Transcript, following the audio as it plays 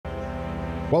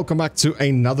Welcome back to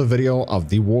another video of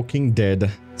The Walking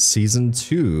Dead Season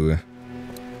 2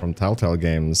 from Telltale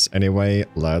Games. Anyway,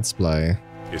 let's play.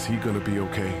 Is he gonna be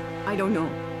okay? I don't know.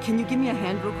 Can you give me a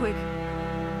hand real quick?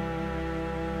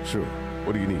 Sure.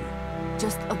 What do you need?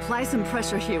 Just apply some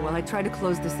pressure here while I try to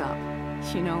close this up.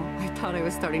 You know, I thought I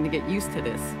was starting to get used to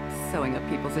this, sewing up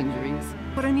people's injuries.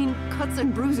 But I mean, cuts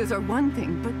and bruises are one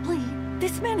thing, but Lee,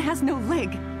 this man has no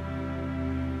leg.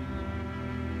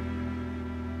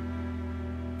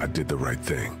 I did the right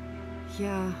thing.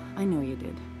 Yeah, I know you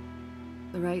did.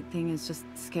 The right thing is just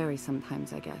scary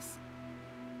sometimes, I guess.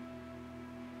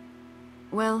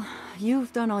 Well,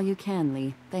 you've done all you can,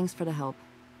 Lee. Thanks for the help.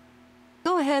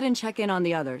 Go ahead and check in on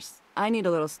the others. I need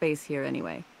a little space here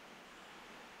anyway.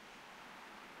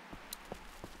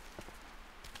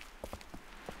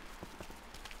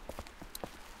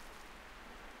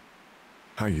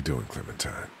 How you doing,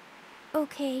 Clementine?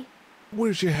 Okay.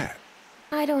 Where's your hat?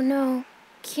 I don't know.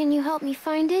 Can you help me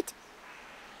find it?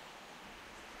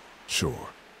 Sure.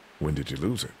 When did you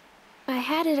lose it? I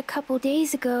had it a couple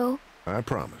days ago. I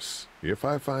promise. If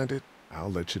I find it,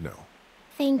 I'll let you know.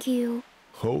 Thank you.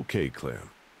 Okay, Clem.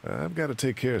 I've got to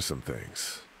take care of some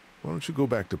things. Why don't you go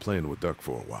back to playing with Duck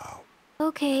for a while?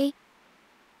 Okay.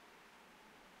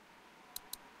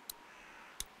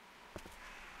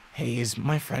 Hey, is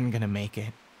my friend gonna make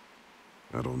it?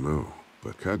 I don't know,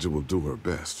 but Kaja will do her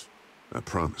best. I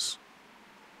promise.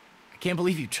 I can't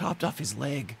believe you chopped off his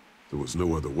leg. There was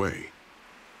no other way.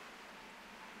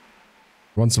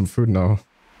 Want some food now?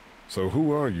 So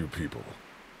who are you people?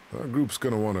 Our group's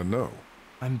gonna want to know.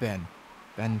 I'm Ben.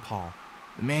 Ben Paul.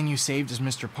 The man you saved is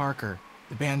Mr. Parker,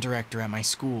 the band director at my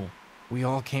school. We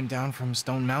all came down from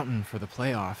Stone Mountain for the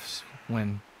playoffs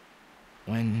when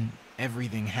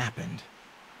everything happened.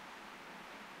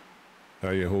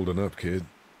 How you holding up, kid?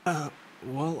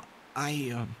 Well,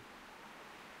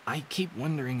 I keep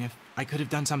wondering if I could have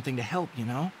done something to help, you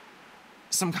know?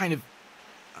 Some kind of,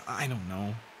 I don't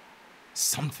know,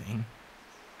 something.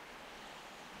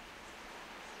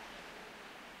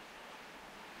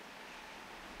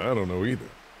 I don't know either.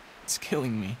 It's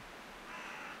killing me.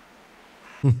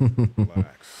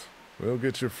 Relax. We'll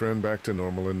get your friend back to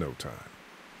normal in no time.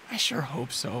 I sure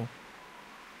hope so.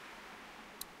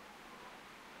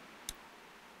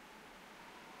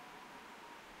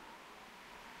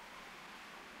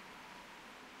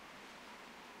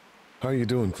 How you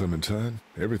doing, Clementine?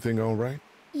 Everything all right?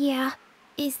 Yeah.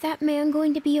 Is that man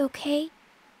going to be okay?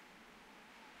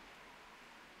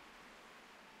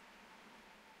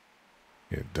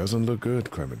 It doesn't look good,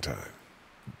 Clementine.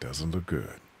 It doesn't look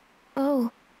good.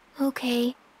 Oh,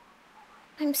 okay.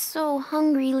 I'm so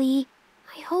hungry, Lee.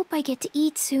 I hope I get to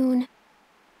eat soon.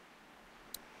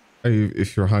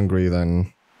 If you're hungry,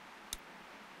 then...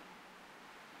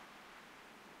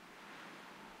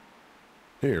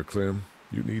 Here, Clem.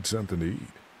 You need something to eat.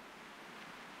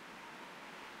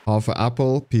 Half an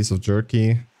apple, piece of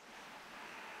jerky,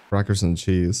 crackers and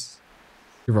cheese.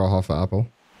 Give her a half an apple.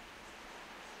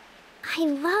 I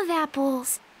love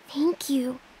apples. Thank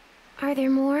you. Are there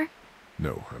more?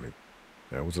 No, honey.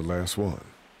 That was the last one.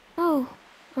 Oh,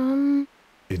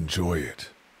 Enjoy it.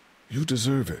 You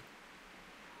deserve it.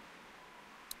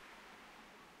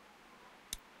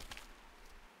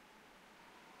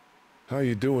 How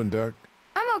you doing, Duck?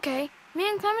 I'm okay. Me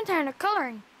and Clementine are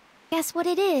coloring. guess what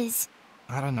it is?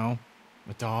 I don't know.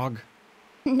 A dog?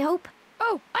 Nope.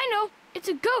 Oh, I know. It's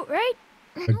a goat, right?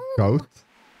 A goat?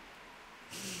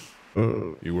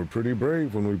 You were pretty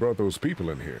brave when we brought those people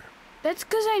in here. That's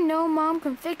 'cause I know Mom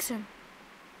can fix him.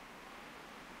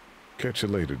 Catch you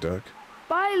later, Duck.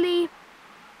 Bye, Lee.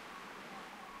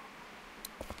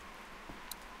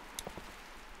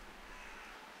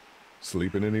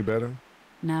 Sleeping any better?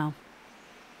 No.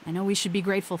 I know we should be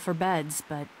grateful for beds,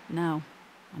 but no,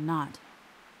 I'm not.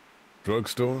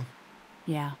 Drugstore?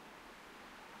 Yeah.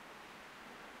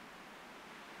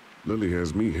 Lily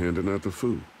has me handing out the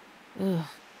food. Ugh,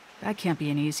 that can't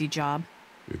be an easy job.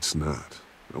 It's not.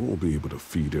 I won't be able to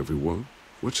feed everyone.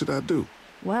 What should I do?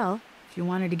 Well, if you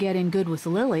wanted to get in good with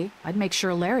Lily, I'd make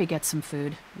sure Larry gets some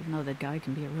food, even though that guy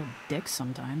can be a real dick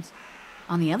sometimes.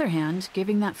 On the other hand,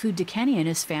 giving that food to Kenny and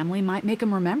his family might make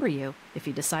him remember you, if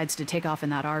he decides to take off in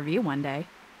that RV one day.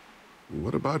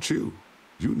 What about you?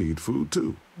 You need food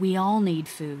too. We all need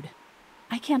food.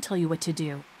 I can't tell you what to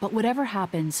do, but whatever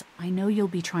happens, I know you'll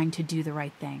be trying to do the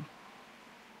right thing.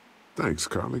 Thanks,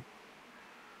 Carly.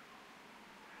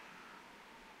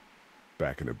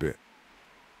 Back in a bit.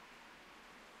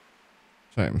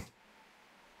 Shame.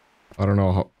 I don't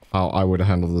know how I would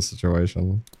handle the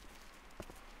situation.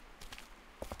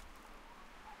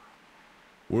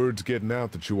 Word's getting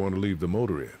out that you want to leave the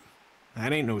motor in.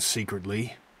 That ain't no secret,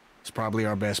 Lee. It's probably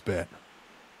our best bet.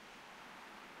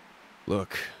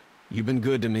 Look, you've been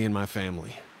good to me and my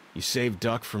family. You saved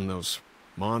Duck from those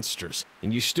monsters,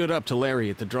 and you stood up to Larry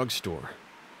at the drugstore.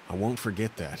 I won't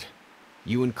forget that.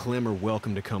 You and Clem are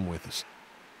welcome to come with us.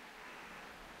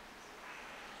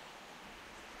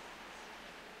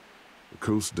 The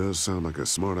coast does sound like a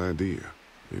smart idea.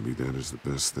 Maybe that is the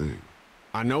best thing.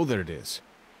 I know that it is.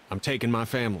 I'm taking my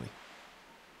family.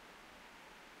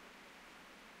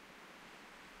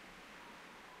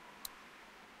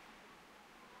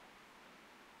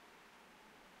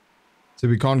 So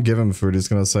we can't give him food. He's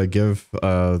gonna say give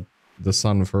the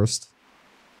son first.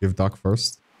 Give Duck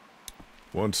first.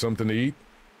 Want something to eat?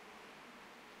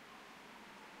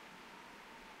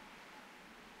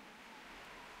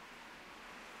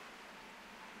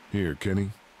 Here,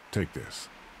 Kenny. Take this.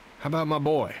 How about my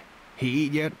boy? He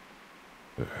eat yet?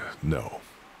 No.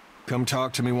 Come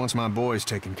talk to me once my boy's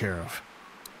taken care of.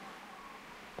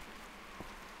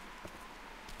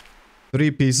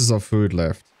 3 pieces of food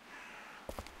left.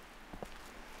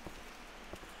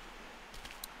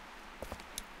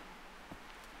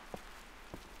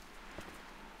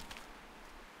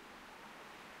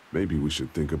 Maybe we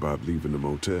should think about leaving the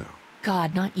motel.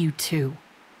 God, not you too.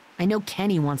 I know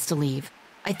Kenny wants to leave.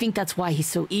 I think that's why he's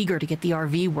so eager to get the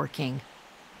RV working.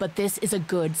 But this is a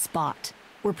good spot.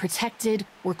 We're protected,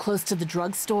 we're close to the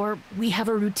drugstore, we have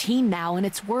a routine now and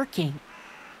it's working.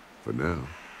 For now.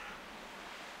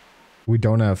 We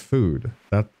don't have food.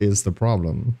 That is the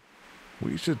problem.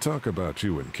 We should talk about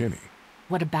you and Kenny.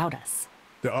 What about us?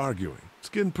 They're arguing. It's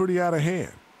getting pretty out of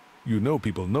hand. You know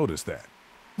people notice that.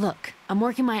 Look, I'm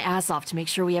working my ass off to make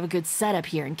sure we have a good setup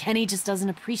here, and Kenny just doesn't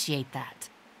appreciate that.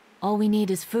 All we need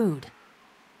is food.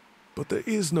 But there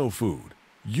is no food.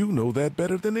 You know that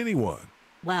better than anyone.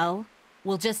 Well,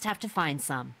 we'll just have to find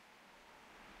some.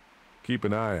 Keep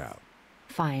an eye out.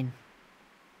 Fine.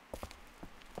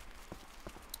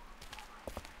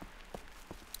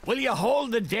 Will you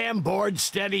hold the damn board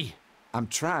steady? I'm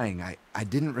trying. I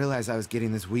didn't realize I was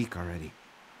getting this weak already.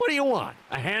 What do you want?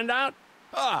 A handout?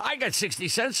 I got 60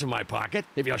 cents in my pocket,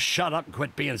 if you'll shut up and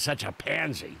quit being such a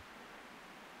pansy.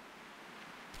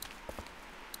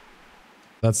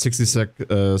 That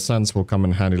 60 cents will come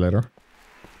in handy later.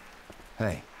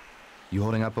 Hey, you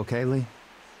holding up okay, Lee?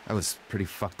 I was pretty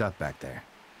fucked up back there,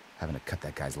 having to cut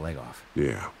that guy's leg off.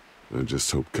 Yeah, I just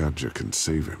hope Katja can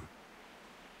save him.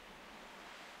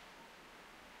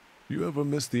 You ever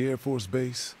miss the Air Force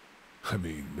Base? I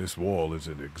mean, this wall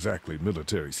isn't exactly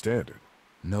military standard.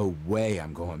 No way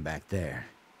I'm going back there.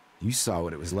 You saw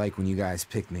what it was like when you guys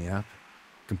picked me up.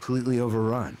 Completely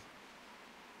overrun.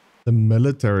 The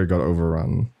military got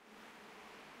overrun.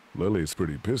 Lily's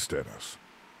pretty pissed at us.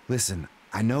 Listen,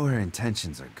 I know her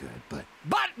intentions are good, but...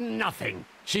 But nothing!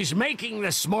 She's making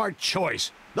the smart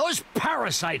choice. Those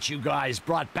parasites you guys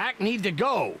brought back need to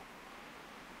go.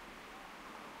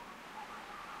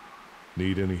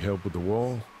 Need any help with the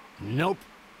wall? Nope.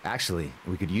 Actually,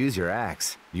 we could use your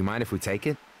axe. Do you mind if we take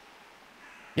it?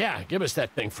 Yeah, give us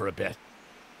that thing for a bit.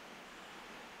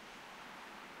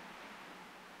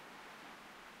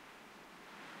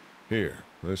 Here,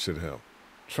 this should help.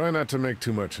 Try not to make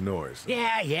too much noise.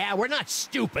 Yeah, we're not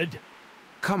stupid.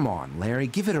 Come on, Larry,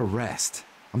 give it a rest.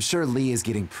 I'm sure Lee is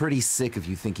getting pretty sick of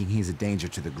you thinking he's a danger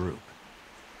to the group.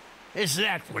 Is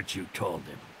that what you told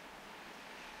him?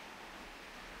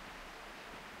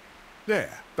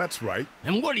 There, that's right.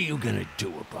 And what are you gonna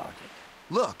do about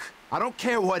it? Look, I don't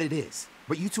care what it is,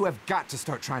 but you two have got to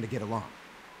start trying to get along.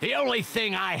 The only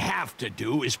thing I have to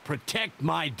do is protect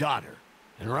my daughter.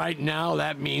 And right now,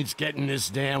 that means getting this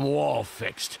damn wall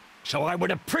fixed. So I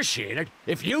would appreciate it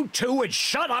if you two would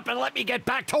shut up and let me get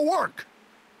back to work.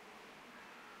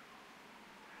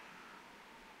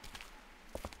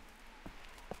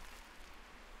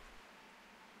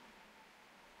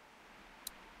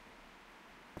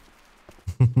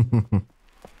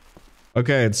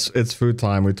 Okay, it's food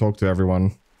time. We talked to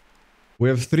everyone. We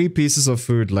have 3 pieces of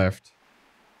food left.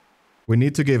 We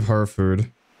need to give her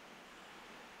food.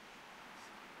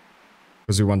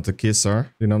 Because we want to kiss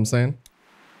her. You know what I'm saying?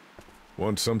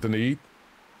 Want something to eat?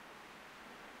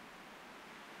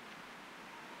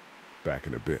 Back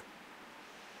in a bit.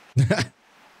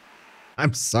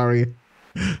 I'm sorry.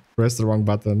 Press the wrong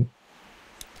button.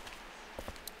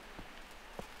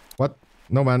 What?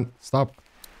 No, man. Stop.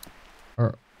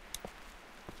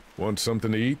 Want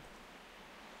something to eat?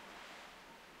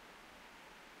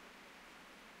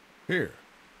 Here.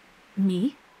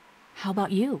 Me? How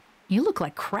about you? You look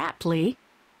like crap, Lee.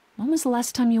 When was the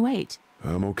last time you ate?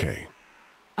 I'm okay.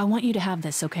 I want you to have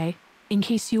this, okay? In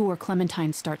case you or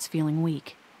Clementine starts feeling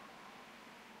weak.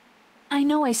 I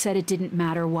know I said it didn't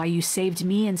matter why you saved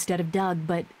me instead of Doug,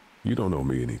 but... You don't owe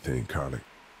me anything, Carly.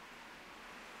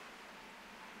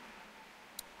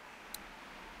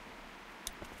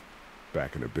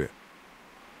 Back in a bit.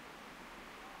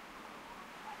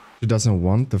 She doesn't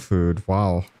want the food.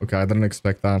 Wow. Okay, I didn't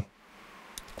expect that.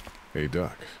 Hey,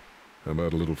 Doc. How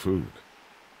about a little food?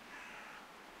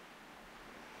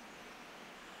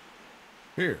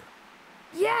 Here.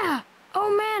 Yeah!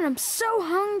 Oh man, I'm so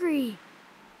hungry!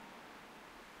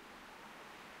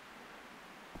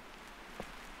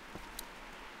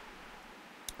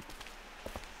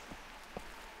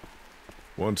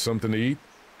 Want something to eat?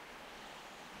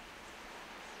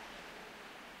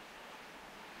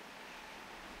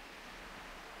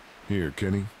 Here,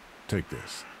 Kenny. Take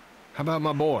this. How about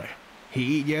my boy?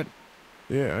 He eat yet?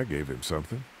 Yeah, I gave him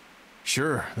something.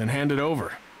 Sure, then hand it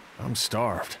over. I'm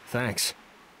starved, thanks.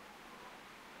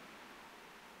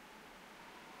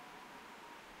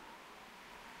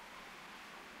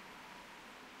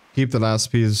 Keep the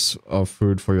last piece of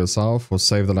food for yourself or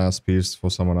save the last piece for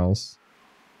someone else.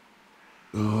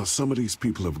 Some of these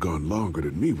people have gone longer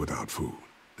than me without food.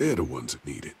 They're the ones that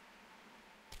need it.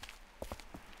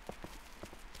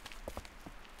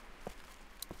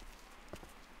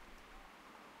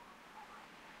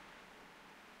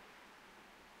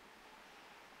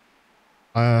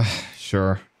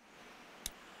 Sure.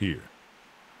 Here.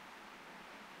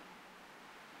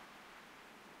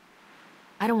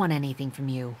 I don't want anything from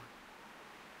you.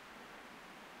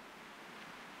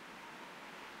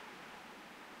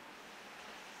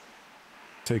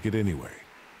 Take it anyway.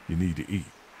 You need to eat.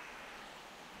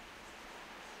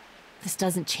 This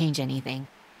doesn't change anything.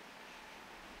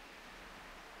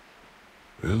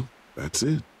 Well, that's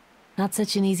it. Not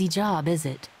such an easy job, is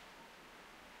it?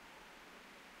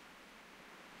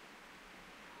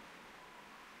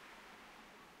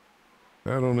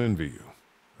 I don't envy you.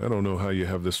 I don't know how you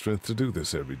have the strength to do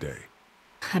this every day.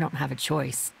 I don't have a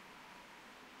choice.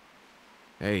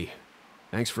 Hey,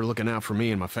 thanks for looking out for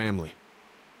me and my family.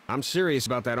 I'm serious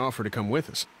about that offer to come with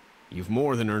us. You've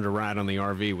more than earned a ride on the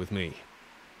RV with me.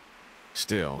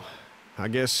 Still, I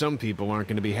guess some people aren't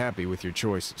going to be happy with your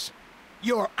choices.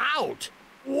 You're out!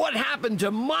 What happened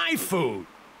to my food?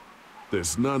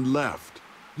 There's none left.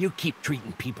 You keep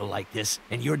treating people like this,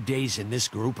 and your days in this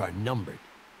group are numbered.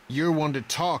 You're one to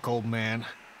talk, old man.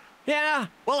 Yeah?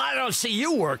 Well, I don't see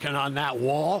you working on that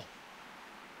wall.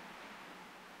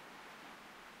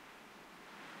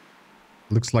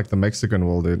 Looks like the Mexican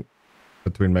wall, dude.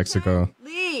 Between Mexico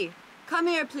Lee, come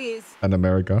here, please. and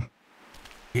America.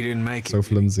 He didn't make So it.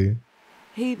 flimsy.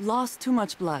 He lost too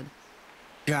much blood.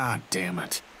 God damn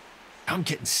it. I'm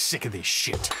getting sick of this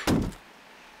shit.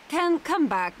 Ken, come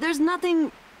back. There's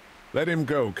nothing... Let him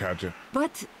go, Katja.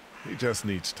 But He just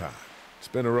needs time. It's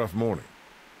been a rough morning.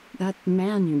 that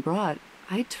man you brought,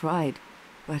 I tried,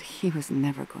 but he was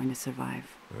never going to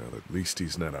survive. Well, at least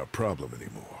he's not our problem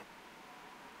anymore.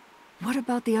 What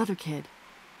about the other kid?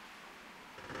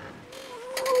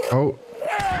 Oh.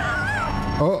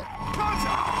 Oh.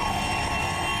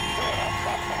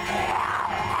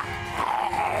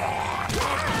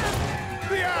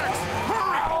 The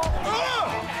axe!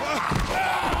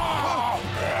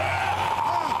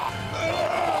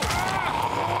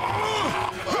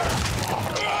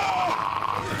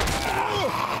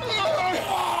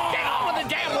 Get on with the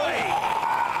damn way!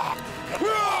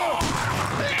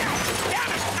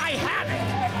 Damn it! I had it!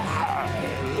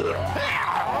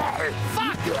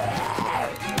 Fuck!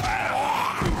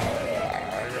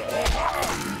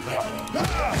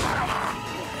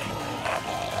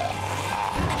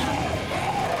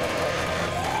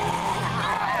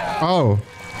 Oh.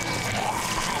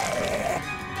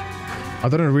 I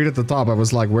didn't read at the top. I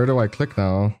was like, where do I click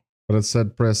now? But it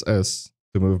said press S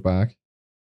to move back.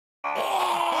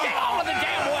 Get on with the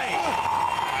damn way!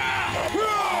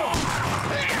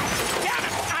 Damn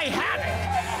it! I had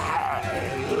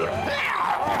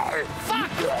it!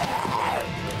 Fuck!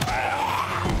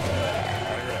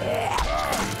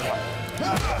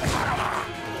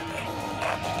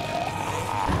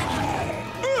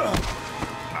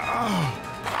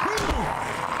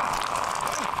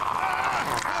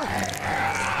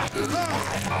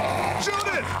 Shoot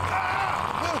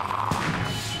it!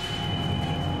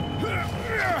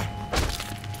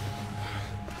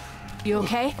 You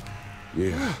okay?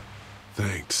 Yeah,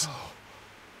 thanks.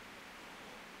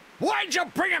 Why'd you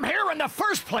bring him here in the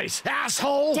first place,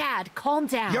 asshole? Dad, calm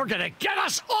down. You're gonna get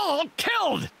us all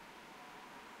killed!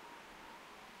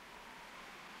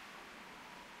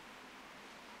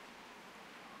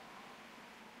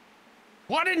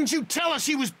 Why didn't you tell us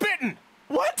he was bitten?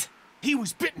 What? He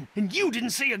was bitten, and you didn't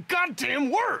say a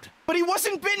goddamn word! But he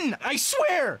wasn't bitten, I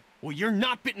swear! Well, your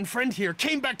not-bitten friend here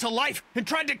came back to life and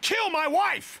tried to kill my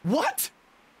wife! What?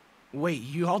 Wait,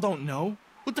 you all don't know?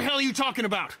 What the hell are you talking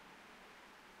about?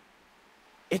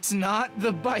 It's not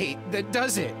the bite that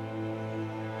does it.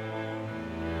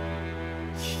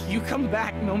 You come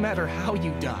back no matter how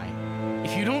you die.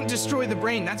 If you don't destroy the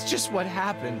brain, that's just what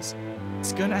happens.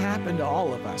 It's gonna happen to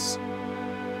all of us.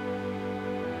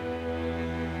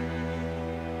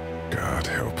 God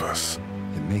help us.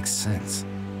 It makes sense.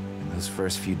 In those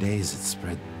first few days, it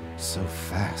spread so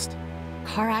fast.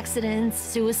 Car accidents,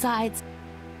 suicides,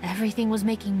 everything was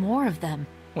making more of them.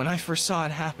 When I first saw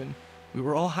it happen, we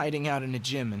were all hiding out in a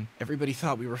gym and everybody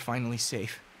thought we were finally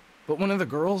safe. But one of the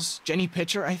girls, Jenny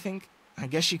Pitcher, I think, I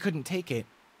guess she couldn't take it.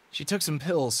 She took some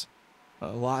pills. A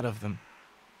lot of them.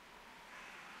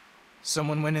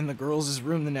 Someone went in the girls'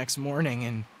 room the next morning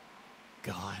and...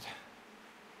 God.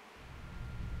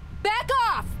 Back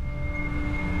off!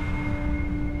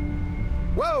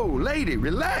 Whoa, lady,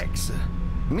 relax.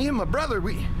 Me and my brother,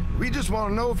 we just want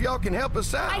to know if y'all can help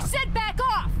us out. I said back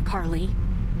off! Carly.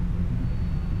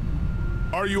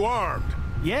 Are you armed?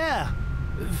 Yeah,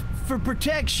 for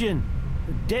protection.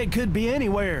 Dead could be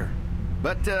anywhere.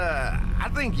 But,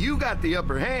 I think you got the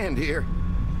upper hand here.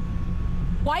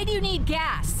 Why do you need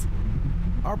gas?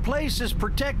 Our place is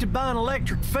protected by an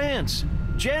electric fence.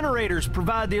 Generators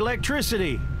provide the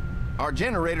electricity. Our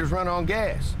generators run on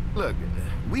gas. Look,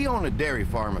 we own a dairy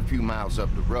farm a few miles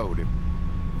up the road. If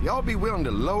y'all be willing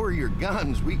to lower your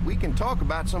guns, we can talk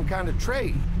about some kind of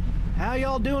trade. How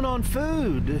y'all doing on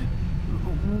food?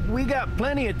 We got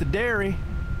plenty at the dairy.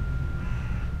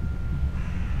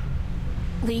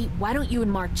 Lee, why don't you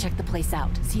and Mark check the place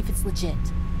out, see if it's legit?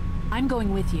 I'm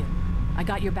going with you. I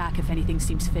got your back if anything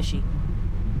seems fishy.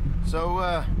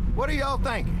 So, what are y'all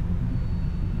thinking?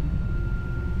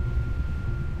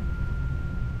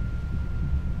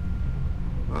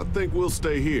 I think we'll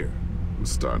stay here. We're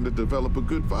starting to develop a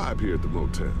good vibe here at the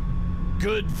motel.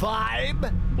 Good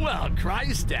vibe? Well,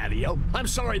 Christ, Daddy-o, I'm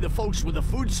sorry the folks with the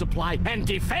food supply and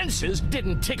defenses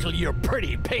didn't tickle your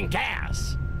pretty pink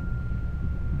ass.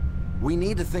 We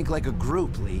need to think like a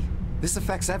group, Lee. This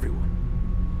affects everyone.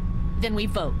 Then we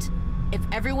vote. If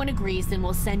everyone agrees, then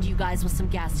we'll send you guys with some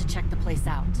gas to check the place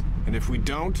out. And if we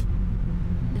don't?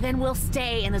 Then we'll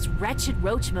stay in this wretched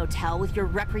roach motel with your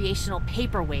recreational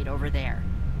paperweight over there.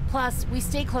 Plus, we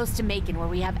stay close to Macon where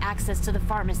we have access to the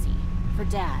pharmacy. For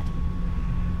Dad.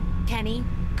 Kenny?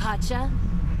 Katja?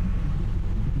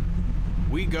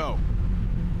 We go.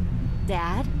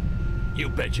 Dad? You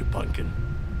betcha, pumpkin.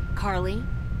 Carly?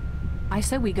 I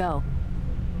said we go.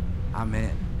 I'm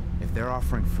in. If they're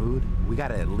offering food, we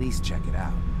gotta at least check it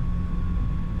out.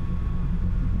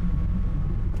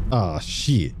 Ah,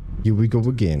 shit. Here we go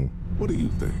again. What do you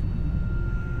think?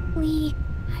 Lee,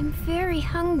 I'm very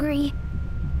hungry.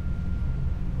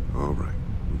 All right.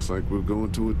 Looks like we're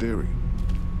going to a dairy.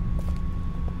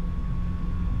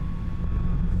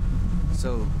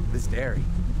 So, this dairy,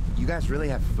 you guys really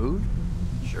have food?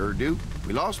 Sure do.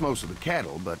 We lost most of the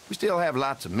cattle, but we still have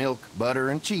lots of milk, butter,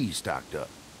 and cheese stocked up.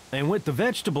 And with the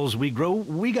vegetables we grow,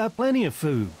 we got plenty of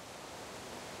food.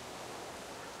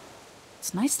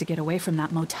 It's nice to get away from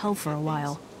that motel for a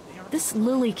while. This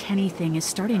Lily Kenny thing is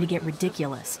starting to get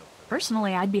ridiculous.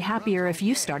 Personally, I'd be happier if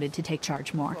you started to take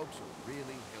charge more.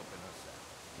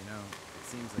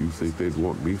 You think they'd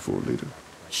want me for a leader?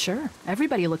 Sure,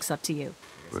 everybody looks up to you.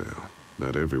 Well,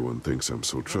 not everyone thinks I'm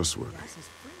so trustworthy.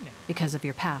 Because of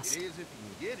your past.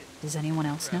 Does anyone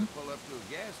else know?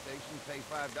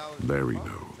 Larry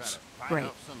knows. Great.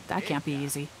 That can't be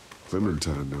easy.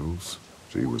 Clementine knows.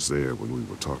 She was there when we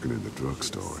were talking in the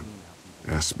drugstore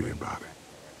and asked me about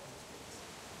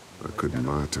it. I couldn't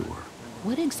lie to her.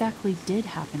 What exactly did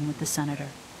happen with the senator?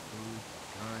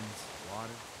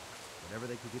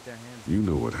 You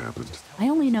know what happened. I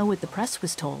only know what the press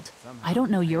was told. I don't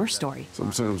know your story.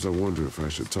 Sometimes I wonder if I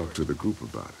should talk to the group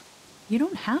about it. You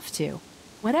don't have to.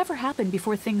 Whatever happened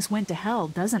before things went to hell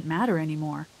doesn't matter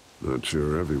anymore. Not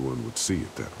sure everyone would see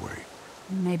it that way.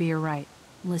 Maybe you're right.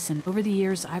 Listen, over the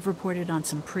years, I've reported on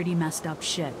some pretty messed up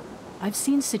shit. I've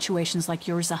seen situations like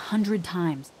yours 100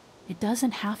 times. It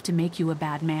doesn't have to make you a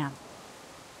bad man.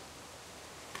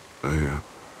 I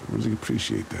really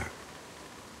appreciate that.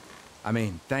 I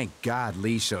mean, thank God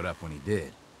Lee showed up when he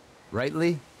did. Right,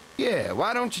 Lee? Yeah,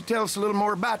 why don't you tell us a little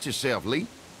more about yourself, Lee?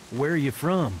 Where are you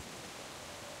from?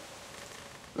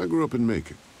 I grew up in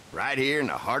Macon. Right here in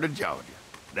the heart of Georgia.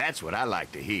 That's what I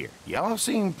like to hear. Y'all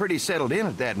seem pretty settled in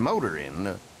at that motor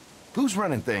inn. Who's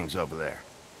running things over there?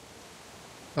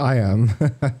 I am.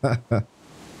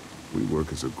 We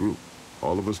work as a group.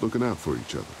 All of us looking out for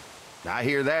each other. I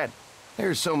hear that.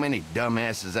 There's so many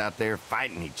dumbasses out there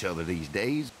fighting each other these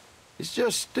days. It's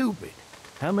just stupid.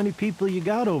 How many people you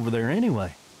got over there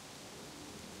anyway?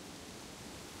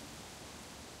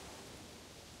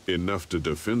 Enough to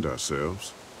defend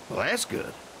ourselves. Well, that's good.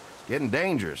 It's getting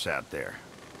dangerous out there.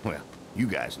 Well, you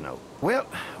guys know. Well,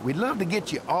 we'd love to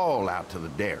get you all out to the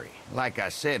dairy. Like I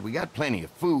said, we got plenty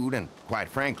of food, and quite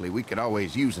frankly, we could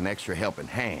always use an extra helping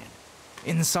hand.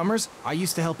 In the summers, I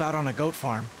used to help out on a goat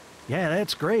farm. Yeah,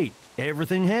 that's great.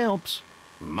 Everything helps.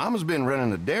 Mama's been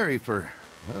running the dairy for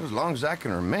well, as long as I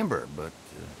can remember, but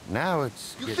now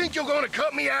it's You think you're gonna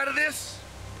cut me out of this?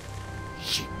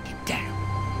 Shit, get down.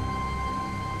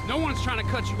 No one's trying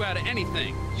to cut you out of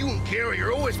anything. You and Gary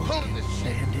are always pulling this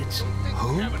shit. Bandits.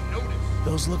 Who? You haven't noticed.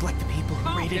 Those look like the people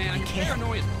who raided my Your camp.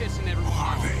 paranoia's pissing everyone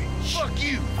off. Fuck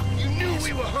you. You knew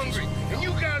we were hungry, and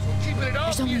you guys were keeping it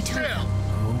all for yourself.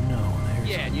 Oh no, there's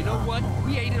Yeah, and you know what?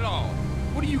 We ate it all.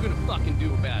 What are you gonna fucking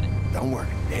do about it? Don't worry,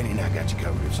 Danny and I got you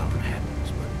covered if something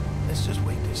happens, but let's just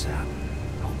wait this out.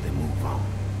 Hope they move on.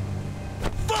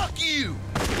 Fuck you!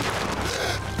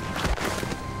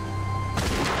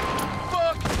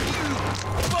 Fuck you!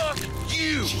 Fuck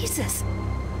you! Jesus.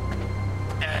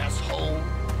 Asshole.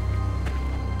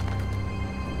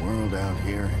 The world out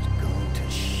here has gone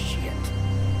to shit.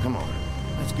 Come on,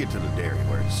 let's get to the dairy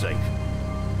where it's safe.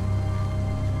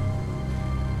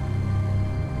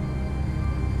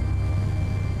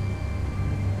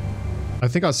 I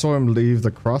think I saw him leave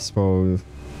the crossbow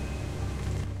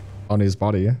on his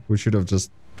body. We should have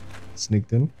just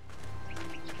sneaked in.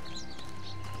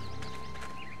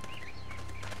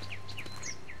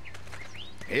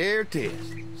 Here it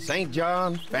is, St.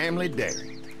 John Family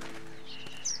Dairy.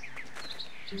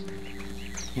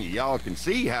 Y'all can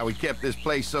see how we kept this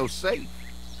place so safe.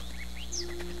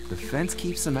 The fence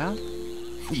keeps them out?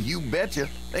 You betcha.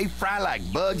 They fry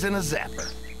like bugs in a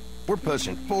zapper. We're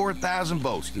pushing 4,000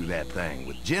 volts through that thing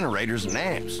with generators and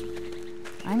amps.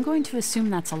 I'm going to assume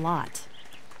that's a lot.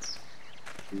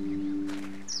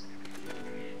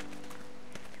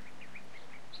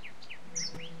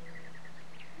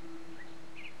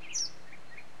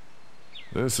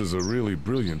 This is a really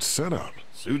brilliant setup.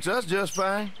 Suits us just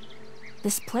fine.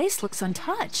 This place looks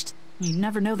untouched. You'd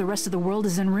never know the rest of the world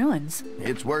is in ruins.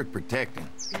 It's worth protecting,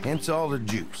 hence all the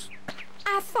juice.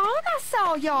 I thought I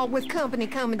saw y'all with company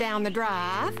coming down the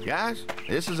drive. Guys,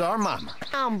 this is our mama.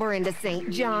 I'm Brenda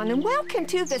St. John, and welcome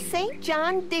to the St.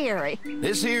 John Dairy.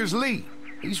 This here's Lee.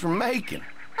 He's from Macon.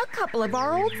 A couple of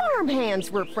our old farm hands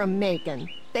were from Macon.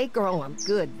 They grow 'em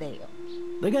good there.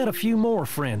 They got a few more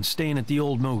friends staying at the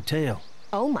old motel.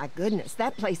 Oh my goodness,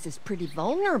 that place is pretty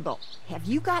vulnerable. Have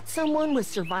you got someone with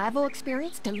survival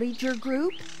experience to lead your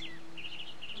group?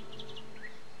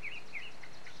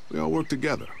 We all work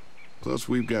together. Plus,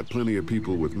 we've got plenty of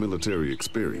people with military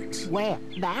experience. Well,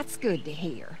 that's good to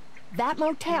hear. That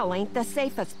motel ain't the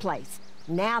safest place.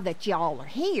 Now that y'all are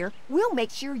here, we'll make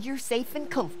sure you're safe and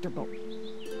comfortable.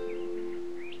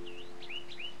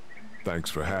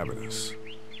 Thanks for having us.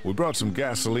 We brought some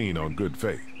gasoline on good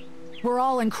faith. We're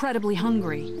all incredibly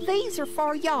hungry. These are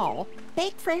for y'all.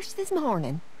 Baked fresh this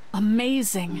morning.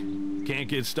 Amazing. Can't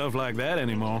get stuff like that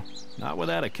anymore. Not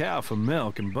without a cow for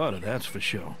milk and butter, that's for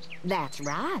sure. That's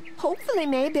right. Hopefully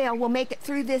Maybelle will make it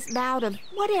through this bout of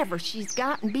whatever she's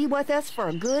got and be with us for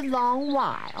a good long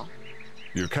while.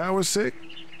 Your cow is sick?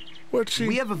 What's she?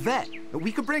 We have a vet.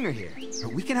 We could bring her here.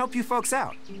 We can help you folks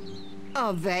out.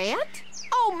 A vet?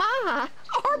 Oh my!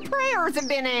 Our prayers have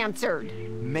been answered.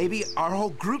 Maybe our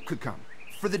whole group could come.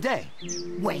 For the day.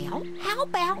 Well, how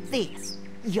about this?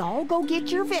 Y'all go get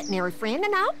your veterinary friend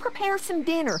and I'll prepare some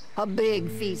dinner. A big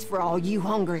feast for all you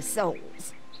hungry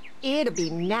souls. It'll be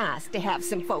nice to have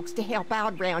some folks to help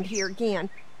out around here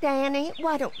again. Danny,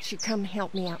 why don't you come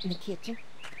help me out in the kitchen?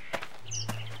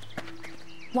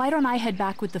 Why don't I head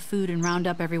back with the food and round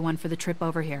up everyone for the trip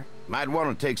over here? Might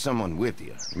want to take someone with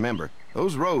you. Remember,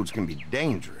 those roads can be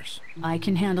dangerous. I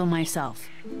can handle myself.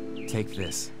 Take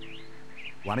this.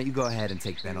 Why don't you go ahead and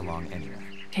take Ben along anyway?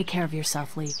 Take care of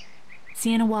yourself, Lee. See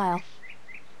you in a while.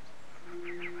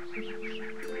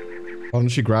 Why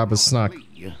don't you grab a snack?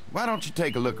 Why don't you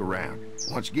take a look around?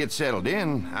 Once you get settled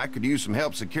in, I could use some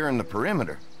help securing the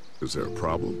perimeter. Is there a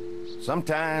problem?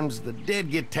 Sometimes the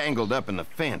dead get tangled up in the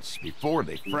fence before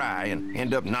they fry and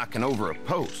end up knocking over a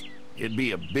post. It'd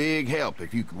be a big help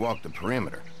if you could walk the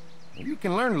perimeter. You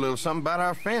can learn a little something about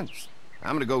our fence.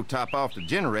 I'm gonna go top off the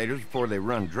generators before they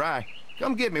run dry.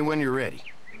 Come get me when you're ready.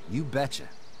 You betcha.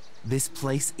 This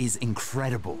place is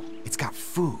incredible. It's got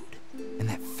food. And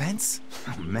that fence?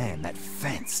 Oh man, that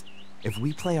fence. If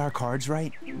we play our cards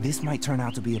right, this might turn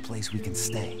out to be a place we can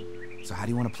stay. So how do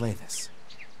you want to play this?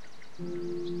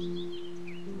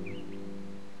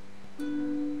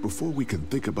 before we can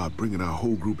think about bringing our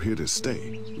whole group here to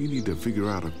stay, we need to figure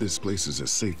out if this place is as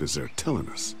safe as they're telling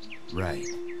us. Right.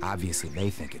 Obviously they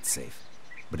think it's safe.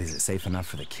 But is it safe enough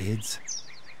for the kids?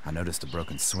 I noticed a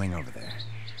broken swing over there.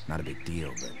 Not a big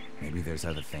deal, but maybe there's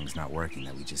other things not working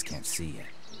that we just can't see yet.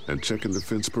 And checking the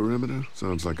fence perimeter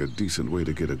sounds like a decent way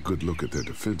to get a good look at their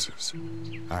defenses.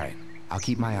 All right. I'll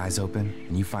keep my eyes open,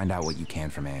 and you find out what you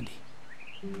can from Andy.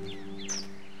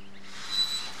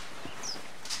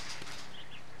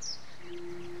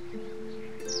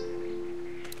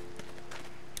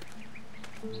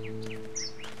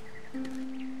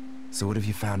 So what have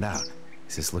you found out?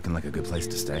 Is this looking like a good place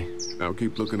to stay? I'll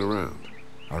keep looking around.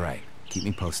 All right. Keep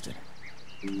me posted.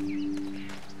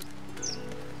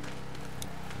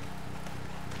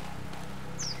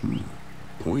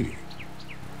 Pointy.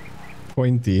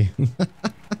 Pointy.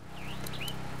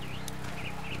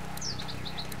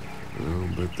 I'll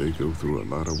bet they go through a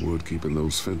lot of wood keeping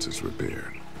those fences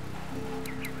repaired.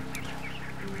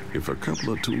 If a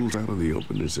couple of tools out in the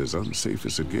open is as unsafe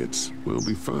as it gets, we'll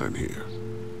be fine here.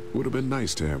 Would have been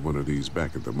nice to have one of these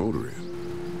back at the motor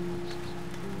inn.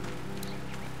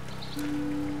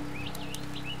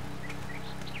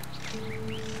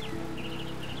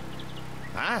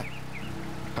 Hi.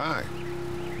 Hi.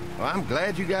 Well, I'm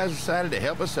glad you guys decided to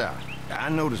help us out. I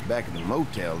noticed back at the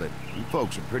motel that you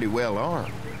folks are pretty well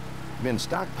armed. Been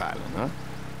stockpiling, huh?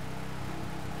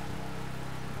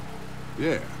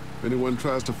 Yeah. If anyone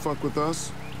tries to fuck with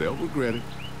us, they'll regret it.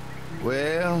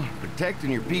 Well,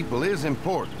 protecting your people is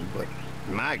important, but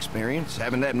in my experience,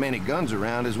 having that many guns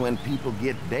around is when people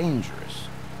get dangerous.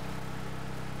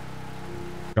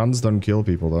 Guns don't kill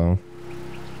people, though.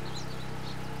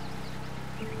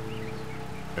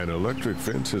 An electric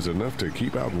fence is enough to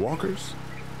keep out walkers?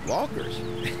 Walkers?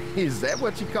 Is that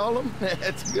what you call them?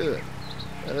 That's good.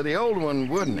 The old one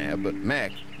wouldn't have, but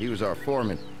Mac, he was our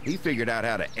foreman, he figured out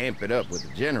how to amp it up with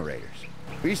the generators.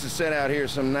 We used to sit out here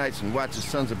some nights and watch the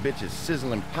sons of bitches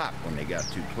sizzle and pop when they got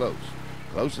too close.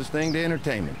 Closest thing to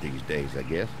entertainment these days, I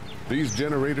guess. These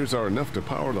generators are enough to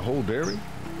power the whole dairy?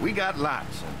 We got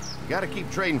lots, and we gotta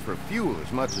keep trading for fuel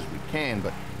as much as we can,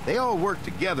 but they all work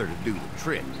together to do the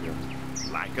trick.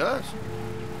 Like us.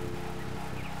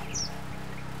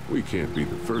 We can't be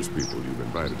the first people you've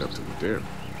invited up to the dairy.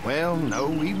 Well, no,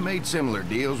 we've made similar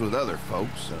deals with other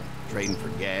folks, trading for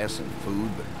gas and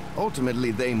food, but ultimately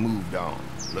they moved on,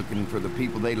 looking for the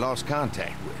people they lost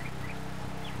contact with.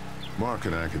 Mark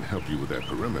and I can help you with that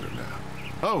perimeter now.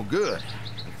 Oh, good.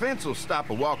 The fence will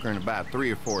stop a walker in about 3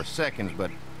 or 4 seconds,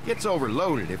 but gets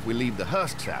overloaded if we leave the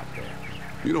husks out there.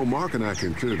 You know, Mark and I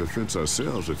can clear the fence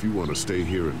ourselves if you want to stay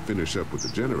here and finish up with the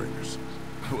generators.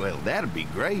 Well, that'd be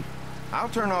great. I'll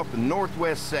turn off the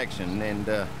northwest section, and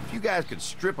if you guys could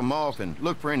strip them off and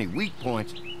look for any weak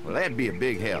points, well, that'd be a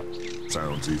big help.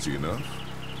 Sounds easy enough.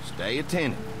 Stay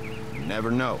attentive. You never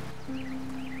know.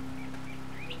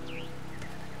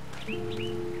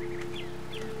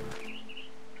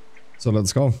 So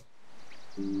let's go.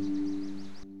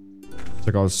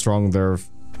 Check how strong their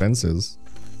fence is.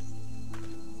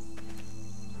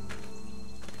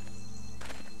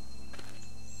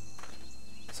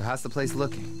 So how's the place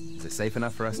looking? Is it safe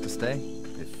enough for us to stay?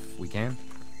 If we can?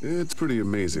 It's pretty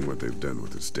amazing what they've done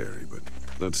with this dairy, but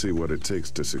let's see what it takes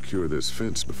to secure this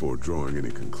fence before drawing any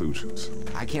conclusions.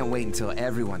 I can't wait until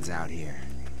everyone's out here.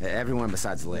 Everyone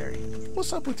besides Larry.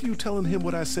 What's up with you telling him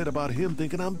what I said about him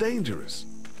thinking I'm dangerous?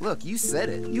 Look, you said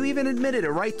it. You even admitted it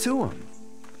right to him.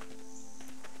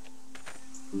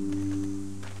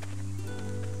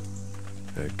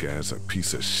 That guy's a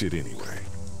piece of shit anyway.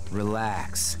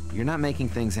 Relax. You're not making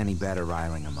things any better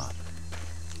riling him up.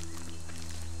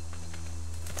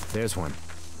 There's one.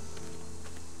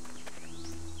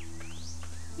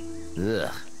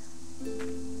 Ugh.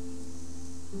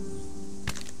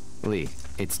 Lee,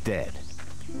 it's dead.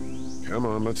 Come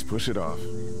on, let's push it off.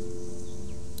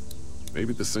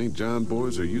 Maybe the St. John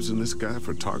boys are using this guy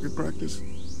for target practice?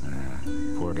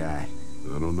 Poor guy.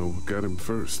 I don't know what got him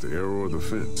first, the arrow or the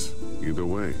fence. Either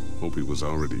way, hope he was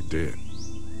already dead.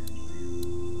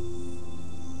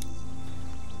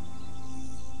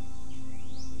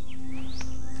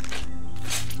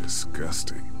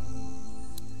 Disgusting.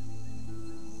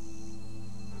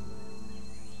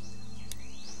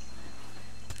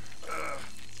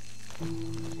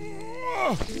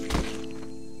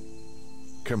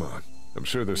 Come on. I'm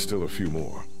sure there's still a few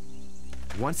more.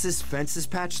 Once this fence is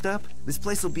patched up, this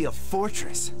place will be a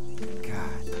fortress.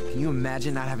 God, can you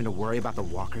imagine not having to worry about the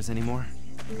walkers anymore?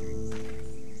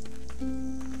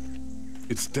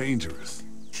 It's dangerous.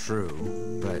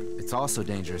 True, but it's also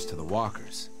dangerous to the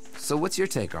walkers. So what's your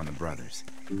take on the brothers?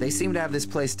 They seem to have this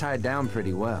place tied down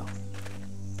pretty well.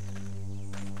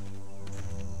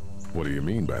 What do you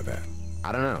mean by that?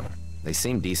 I don't know. They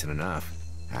seem decent enough.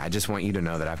 I just want you to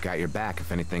know that I've got your back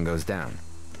if anything goes down.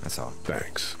 That's all.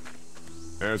 Thanks.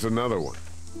 There's another one.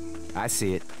 I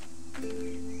see it.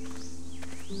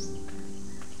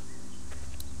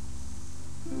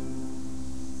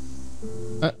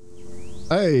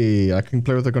 Hey, I can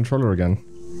play with the controller again.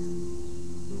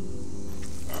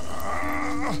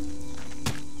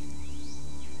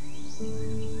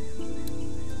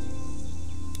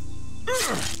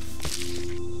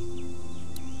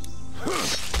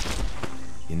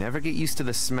 You never get used to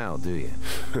the smell, do you?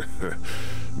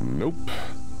 Nope.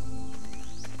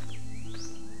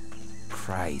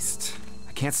 Christ.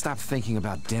 I can't stop thinking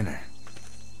about dinner.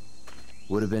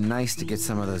 Would have been nice to get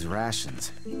some of those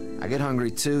rations. I get hungry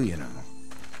too, you know.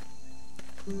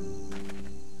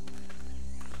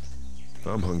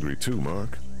 I'm hungry too,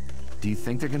 Mark. Do you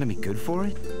think they're gonna be good for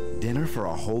it? Dinner for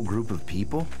a whole group of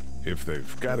people? If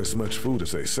they've got as much food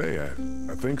as they say,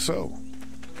 I think so.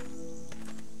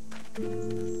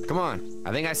 Come on,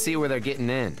 I think I see where they're getting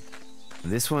in.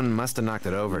 This one must have knocked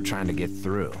it over trying to get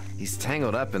through. He's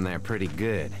tangled up in there pretty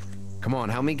good. Come on,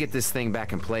 help me get this thing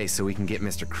back in place so we can get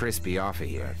Mr. Crispy off of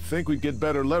here. I think we'd get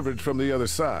better leverage from the other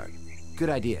side. Good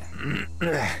idea.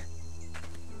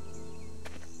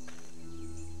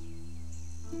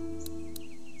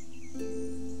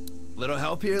 Little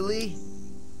help here, Lee?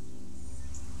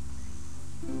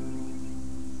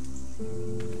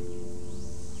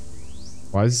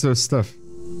 Why is it so stiff?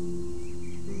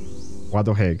 What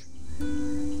the heck?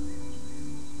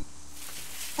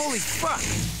 Holy fuck!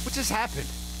 What just happened?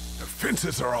 The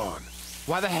fences are on.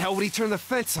 Why the hell would he turn the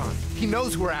fence on? He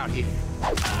knows we're out here.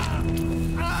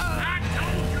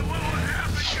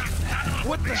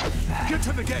 What the? Get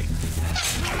to the gate.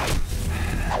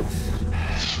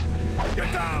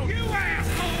 Get down! You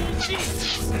asshole!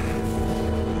 Jesus!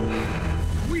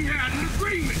 We had an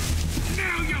agreement.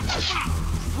 Now you're fucked.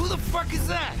 Who the fuck is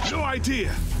that? No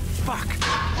idea. Fuck.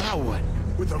 Now what?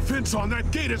 With the fence on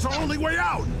that gate, it's our only way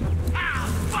out. Ah,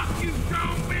 fuck you,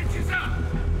 dumb bitches up!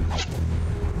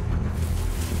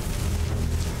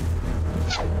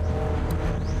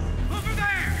 Over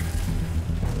there!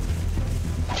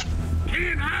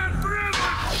 Can't hide forever!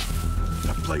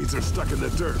 The blades are stuck in the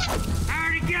dirt. I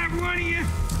already got one of you!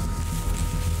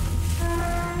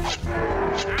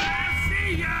 I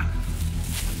see ya!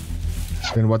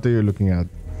 Then what are you looking at?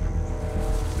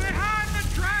 Behind the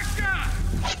tractor!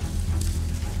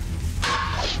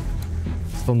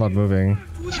 Still not moving.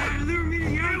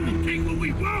 Take what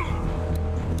we want!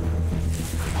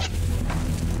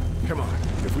 Come on.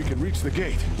 If we can reach the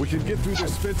gate, we can get through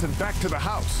this fence and back to the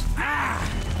house. Ah!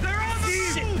 They're on the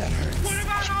shit, that hurts. What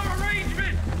about our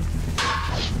arrangement?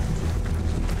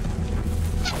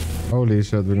 Holy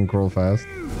shit, we can crawl fast.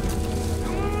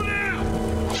 Come on out!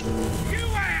 You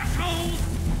assholes!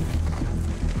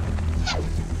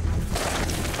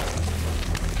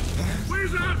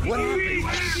 Where's our What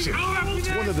happened? Shit. It's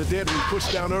one of the dead we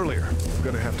pushed down earlier. I'm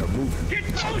gonna have to move him. Get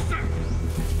closer!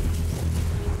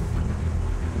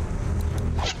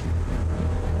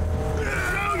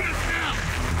 Show yourself!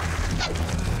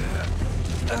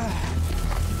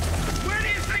 Where do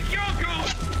you think you're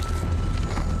going?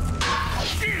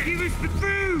 Shit, give us the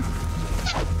food!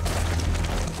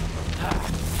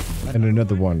 And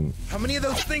another one. How many of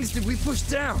those things did we push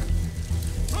down?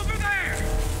 Over there!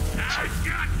 I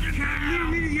got you now!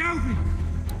 Leave me the open!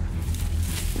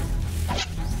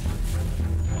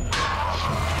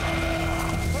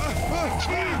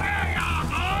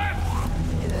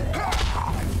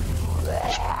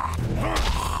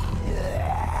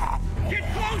 Get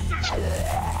closer!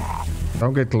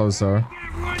 Don't get closer.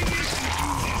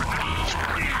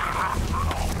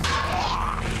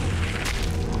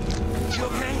 You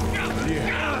okay?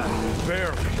 Yeah.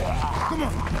 There. Come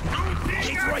on.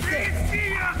 Gate's right there.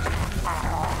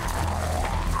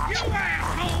 You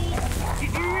asshole!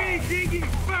 Did you really think you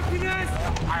could fuck with us?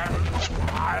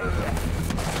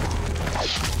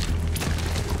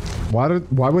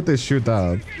 Why would they shoot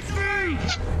that?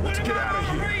 Let's get out of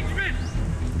here!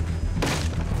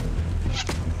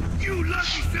 You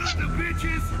lucky sons of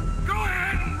bitches! Go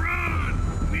ahead and run!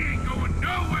 We ain't going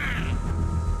nowhere!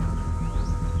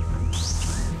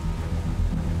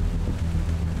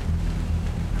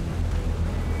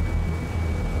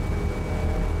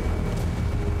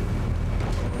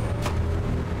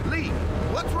 Lee,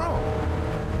 what's wrong?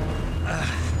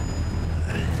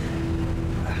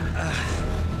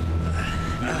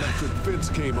 The electric fence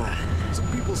came on. Some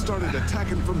people started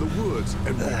attacking from the woods,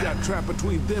 and we got trapped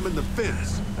between them and the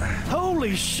fence.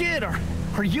 Holy shit, are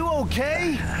you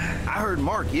okay? I heard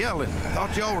Mark yelling.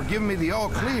 Thought y'all were giving me the all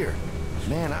clear.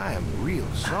 Man, I am real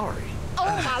sorry.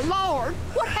 Oh, my Lord!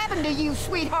 What happened to you,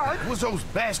 sweetheart? It was those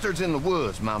bastards in the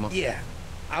woods, Mama. Yeah,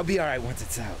 I'll be all right once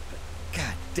it's out, but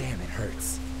god damn, it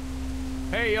hurts.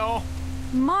 Hey, y'all.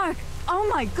 Mark, oh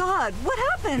my God, what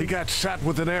happened? He got shot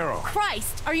with an arrow.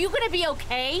 Christ, are you gonna be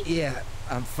okay? Yeah,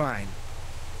 I'm fine.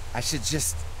 I should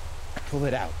just pull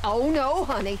it out. Oh, no,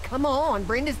 honey. Come on.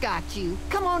 Brenda's got you.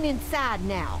 Come on inside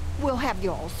now. We'll have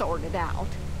you all sorted out.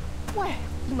 Well,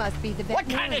 you must be the What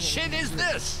veterinarian. kind of shit is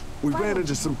this? We ran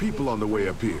into some people on the way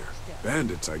up here.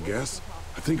 Bandits, I guess.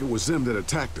 I think it was them that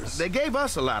attacked us. They gave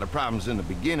us a lot of problems in the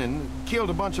beginning, killed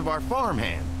a bunch of our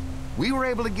farmhands. We were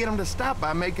able to get them to stop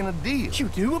by making a deal. You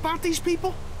knew about these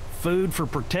people? Food for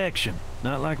protection.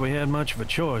 Not like we had much of a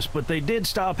choice, but they did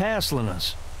stop hassling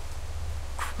us.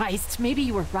 Christ, maybe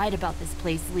you were right about this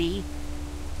place, Lee.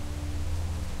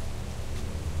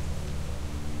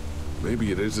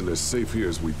 Maybe it isn't as safe here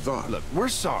as we thought. Look, we're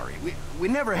sorry. We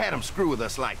never had them screw with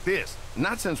us like this.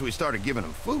 Not since we started giving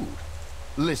them food.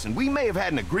 Listen, we may have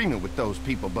had an agreement with those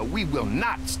people, but we will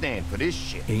not stand for this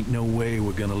shit. Ain't no way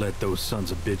we're gonna let those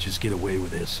sons of bitches get away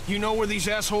with this. You know where these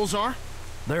assholes are?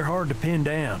 They're hard to pin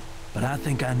down, but I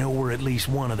think I know where at least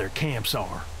one of their camps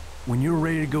are. When you're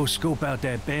ready to go scope out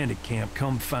that bandit camp,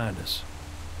 come find us.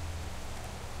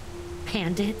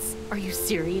 Bandits? Are you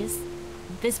serious?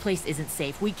 This place isn't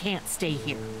safe. We can't stay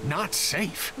here. Not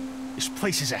safe? This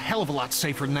place is a hell of a lot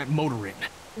safer than that motor inn.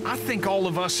 I think all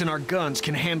of us and our guns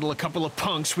can handle a couple of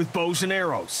punks with bows and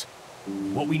arrows.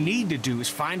 What we need to do is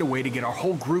find a way to get our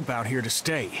whole group out here to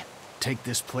stay. Take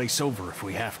this place over if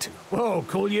we have to. Whoa,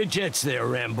 cool your jets there,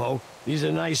 Rambo. These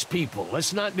are nice people.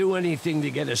 Let's not do anything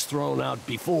to get us thrown out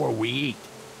before we eat.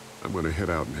 I'm gonna head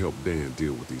out and help Dan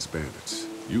deal with these bandits.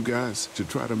 You guys should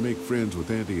try to make friends with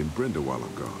Andy and Brenda while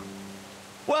I'm gone.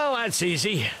 Well, that's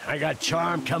easy. I got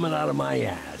charm coming out of my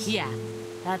ass. Yeah,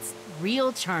 that's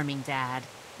real charming, Dad.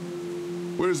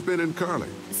 Where's Ben and Carly?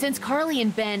 Since Carly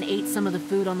and Ben ate some of the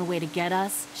food on the way to get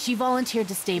us, she volunteered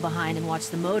to stay behind and watch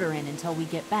the motor inn until we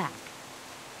get back.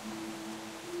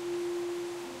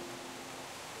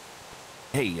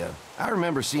 Hey, I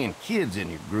remember seeing kids in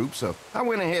your group, so I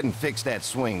went ahead and fixed that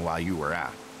swing while you were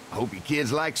out. I hope you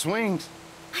kids like swings.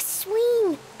 A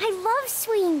swing! I love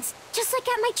swings! Just like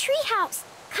at my treehouse!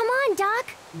 Come on, Doc!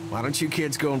 Why don't you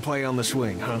kids go and play on the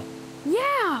swing, huh?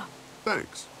 Yeah!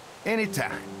 Thanks.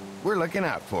 Anytime. We're looking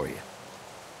out for you.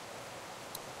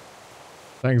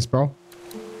 Thanks, bro.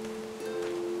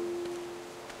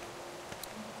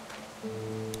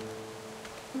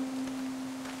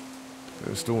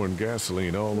 They're storing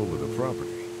gasoline all over the property.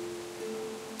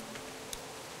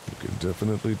 You can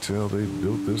definitely tell they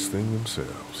built this thing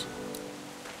themselves.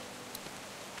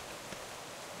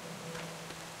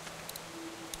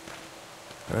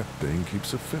 That thing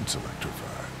keeps a fence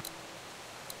electrified.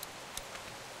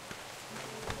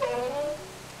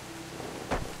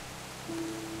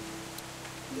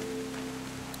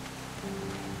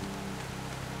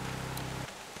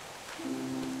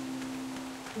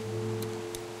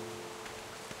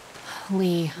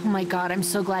 Lee, oh my God, I'm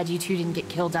so glad you two didn't get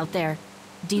killed out there.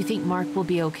 Do you think Mark will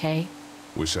be okay?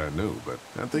 Wish I knew, but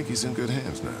I think he's in good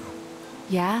hands now.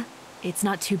 Yeah? It's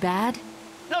not too bad?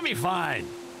 They'll be fine.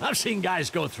 I've seen guys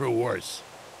go through worse.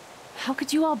 How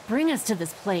could you all bring us to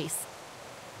this place?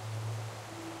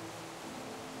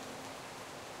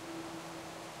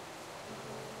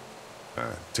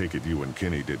 I take it you and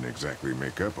Kenny didn't exactly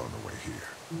make up on the way here.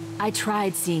 I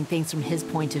tried seeing things from his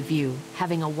point of view,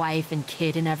 having a wife and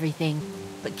kid and everything,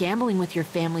 but gambling with your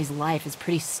family's life is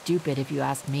pretty stupid if you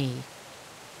ask me.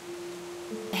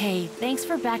 Hey, thanks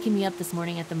for backing me up this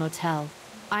morning at the motel.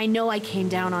 I know I came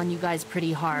down on you guys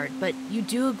pretty hard, but you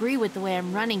do agree with the way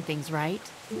I'm running things, right?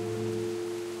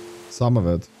 Some of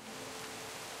it.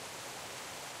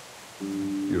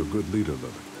 You're a good leader,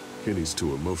 Lily. Kenny's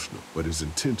too emotional, but his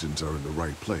intentions are in the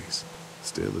right place.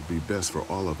 Still, it'd be best for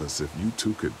all of us if you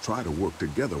two could try to work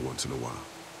together once in a while.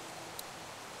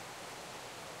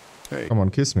 Hey. Come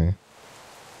on, kiss me.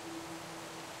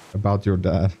 About your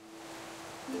dad.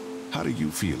 How do you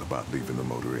feel about leaving the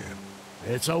motor inn?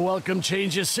 It's a welcome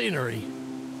change of scenery.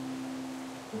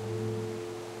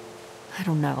 I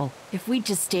don't know. If we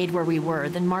just stayed where we were,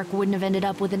 then Mark wouldn't have ended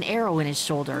up with an arrow in his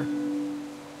shoulder.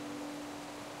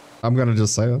 I'm gonna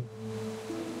just say it.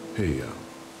 Hey,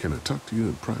 can I talk to you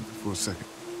in private for a second?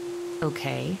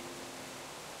 Okay.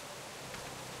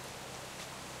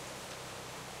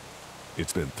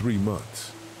 It's been 3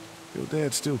 months. Your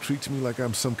dad still treats me like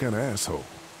I'm some kind of asshole.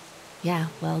 Yeah,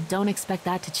 well, don't expect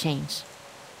that to change.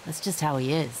 That's just how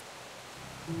he is.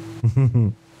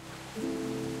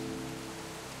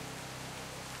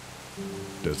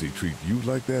 Does he treat you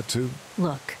like that too?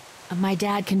 Look, my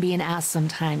dad can be an ass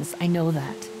sometimes, I know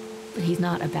that. but he's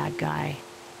not a bad guy.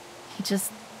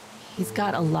 He's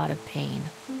got a lot of pain.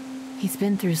 He's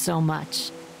been through so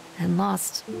much and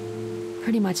lost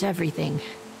pretty much everything.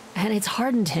 And it's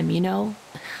hardened him, you know?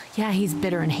 Yeah, he's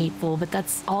bitter and hateful, but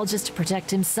that's all just to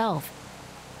protect himself.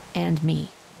 And me.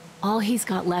 All he's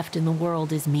got left in the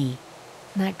world is me.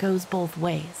 And that goes both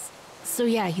ways. So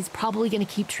yeah, he's probably gonna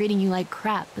keep treating you like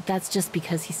crap, but that's just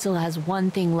because he still has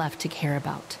one thing left to care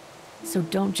about. So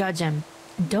don't judge him.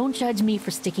 Don't judge me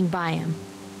for sticking by him.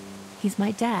 He's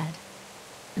my dad.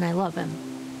 And I love him.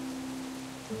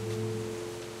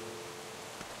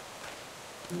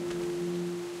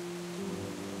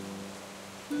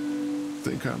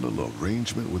 Think our little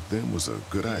arrangement with them was a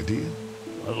good idea?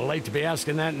 A little late to be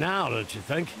asking that now, don't you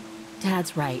think?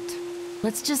 Dad's right.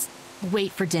 Let's just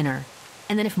wait for dinner.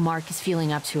 And then if Mark is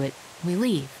feeling up to it, we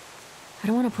leave. I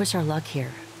don't want to push our luck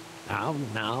here.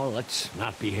 Now, let's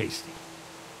not be hasty.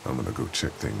 I'm gonna go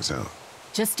check things out.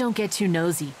 Just don't get too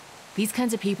nosy. These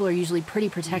kinds of people are usually pretty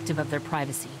protective of their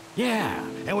privacy. Yeah,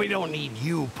 and we don't need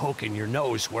you poking your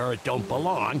nose where it don't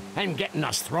belong and getting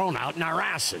us thrown out in our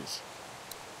asses.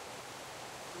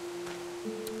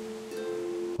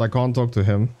 I can't talk to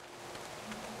him.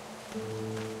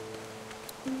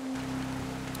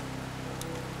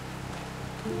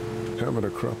 Having a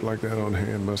crop like that on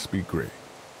hand must be great.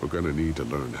 We're gonna need to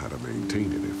learn how to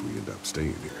maintain it if we end up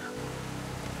staying here.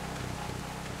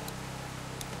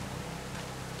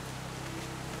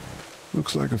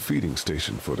 Looks like a feeding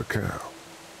station for the cow.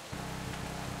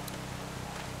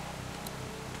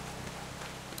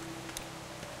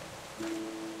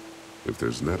 If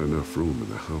there's not enough room in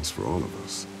the house for all of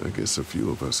us, I guess a few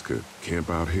of us could camp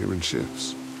out here in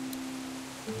shifts.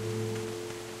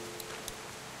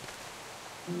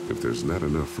 If there's not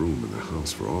enough room in the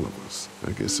house for all of us,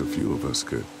 I guess a few of us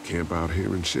could camp out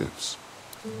here in shifts.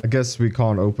 I guess we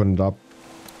can't open it up.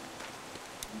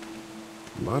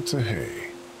 Lots of hay.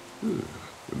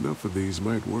 Enough of these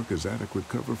might work as adequate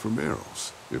cover from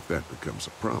arrows, if that becomes a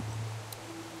problem.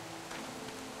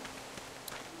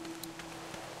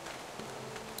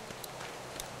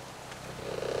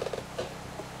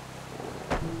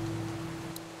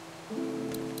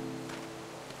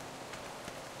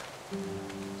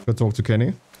 Go talk to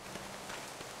Kenny.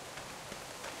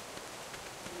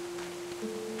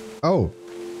 Oh,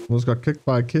 almost got kicked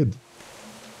by a kid.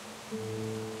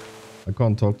 I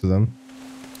can't talk to them.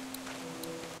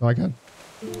 No, I can.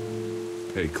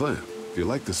 Hey, Clem, do you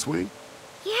like the swing?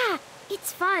 Yeah,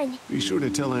 it's fun. Be sure to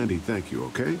tell Andy thank you,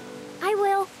 okay? I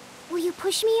will. Will you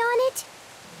push me on it?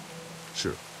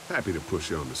 Sure. Happy to push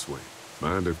you on the swing.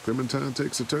 Mind if Clementine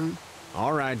takes a turn?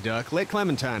 All right, Duck. Let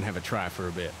Clementine have a try for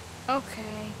a bit.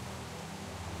 Okay.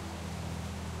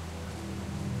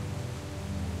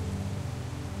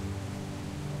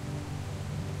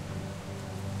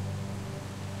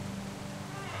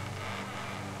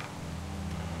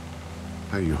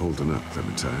 How you holding up,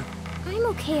 Clementine? I'm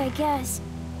okay, I guess.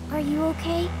 Are you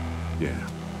okay? Yeah.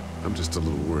 I'm just a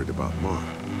little worried about Mark.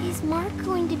 Is Mark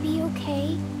going to be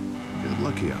okay? Got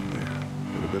lucky out there.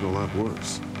 Could have been a lot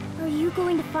worse. Are you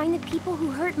going to find the people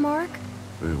who hurt Mark?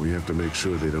 Well, we have to make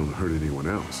sure they don't hurt anyone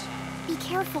else. Be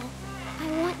careful.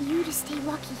 I want you to stay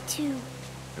lucky, too.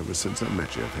 Ever since I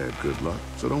met you, I've had good luck,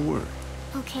 so don't worry.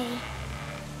 Okay.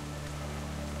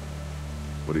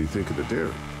 What do you think of the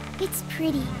dairy? It's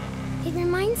pretty. It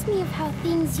reminds me of how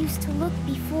things used to look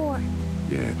before.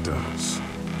 Yeah, it does.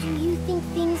 Do you think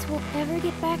things will ever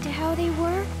get back to how they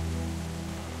were?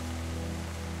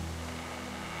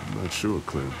 I'm not sure,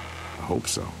 Clem. I hope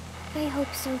so. I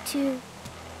hope so, too.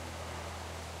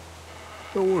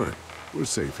 Don't worry. We're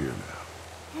safe here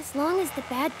now. As long as the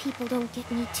bad people don't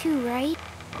get me too, right?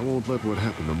 I won't let what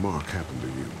happened to Mark happen to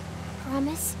you.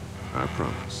 Promise? I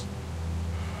promise.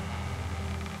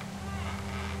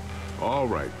 All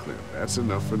right, Clem. That's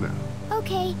enough for now.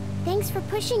 Okay. Thanks for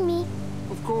pushing me.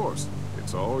 Of course.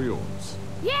 It's all yours.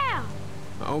 Yeah!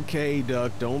 Okay,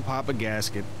 Duck. Don't pop a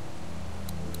gasket.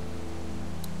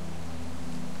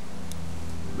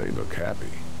 They look happy.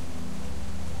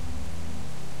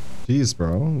 Jeez,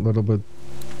 bro. A little bit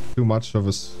too much of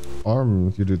his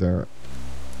arm you do there.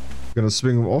 Gonna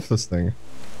swing him off this thing.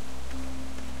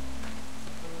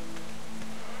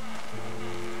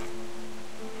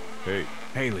 Hey.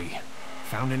 Haley,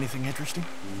 found anything interesting?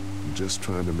 I'm just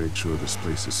trying to make sure this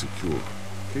place is secure.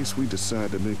 In case we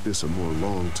decide to make this a more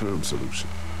long-term solution.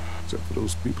 Except for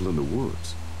those people in the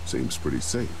woods. Seems pretty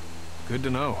safe. Good to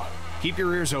know. Keep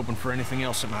your ears open for anything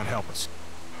else that might help us.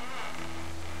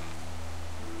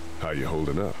 How you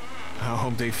holding up? I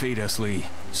hope they feed us, Lee.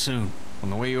 Soon. On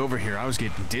the way over here, I was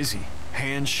getting dizzy.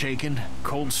 Hands shaking,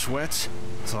 cold sweats.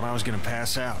 Thought I was gonna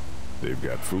pass out. They've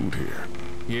got food here.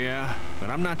 Yeah, but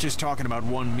I'm not just talking about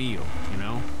one meal, you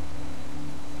know?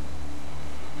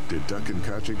 Did Duck and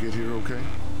Katja get here okay?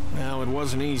 Well, it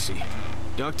wasn't easy.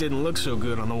 Duck didn't look so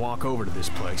good on the walk over to this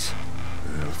place.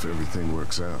 Well, if everything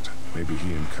works out, maybe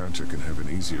he and Katja can have an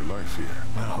easier life here.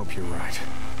 I hope you're right.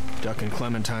 Duck and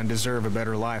Clementine deserve a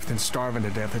better life than starving to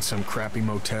death at some crappy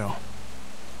motel.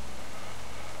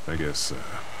 I guess,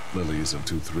 Lily isn't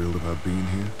too thrilled about being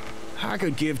here? I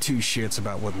could give two shits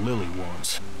about what Lily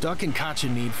wants. Duck and Katja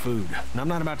need food, and I'm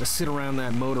not about to sit around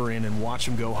that motor inn and watch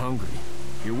them go hungry.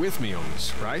 You're with me on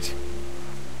this, right?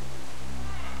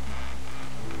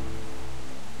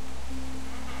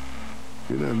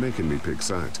 You're not making me pick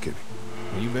sides, Kenny.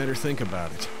 Well, you better think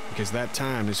about it, because that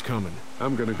time is coming.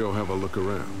 I'm gonna go have a look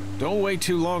around. Don't wait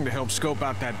too long to help scope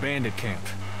out that bandit camp.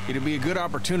 It'd be a good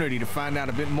opportunity to find out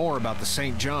a bit more about the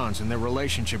St. John's and their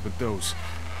relationship with those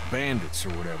bandits or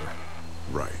whatever.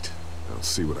 Right. I'll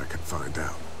see what I can find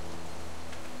out.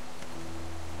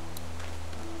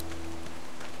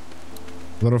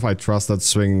 I don't know if I trust that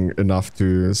swing enough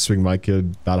to swing my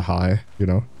kid that high, you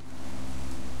know?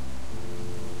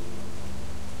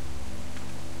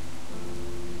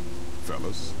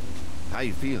 Fellas. How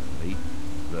you feeling, Lee?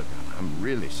 Look, I'm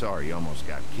really sorry you almost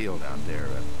got killed out there.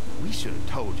 We should have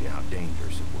told you how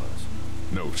dangerous it was.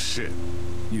 No shit.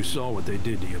 You saw what they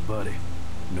did to you, buddy.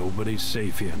 Nobody's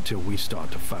safe here until we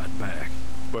start to fight back.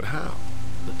 But how?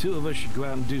 The two of us should go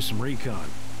out and do some recon.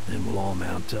 Then we'll all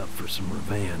mount up for some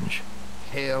revenge.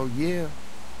 Hell yeah.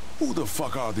 Who the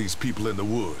fuck are these people in the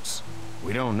woods?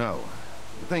 We don't know.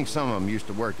 I think some of them used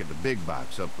to work at the big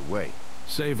box up the way.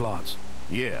 Save lots.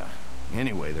 Yeah.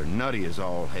 Anyway, they're nutty as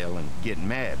all hell and get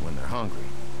mad when they're hungry.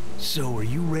 So are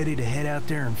you ready to head out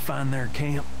there and find their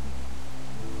camp?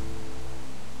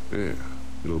 Yeah.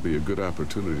 It'll be a good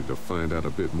opportunity to find out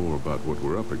a bit more about what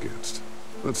we're up against.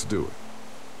 Let's do it.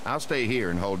 I'll stay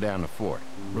here and hold down the fort.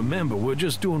 Remember, we're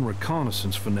just doing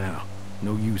reconnaissance for now.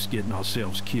 No use getting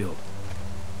ourselves killed.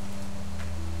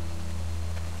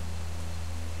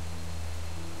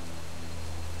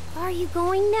 Are you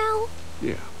going now?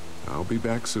 Yeah. I'll be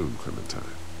back soon, Clementine.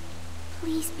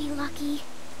 Please be lucky.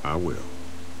 I will.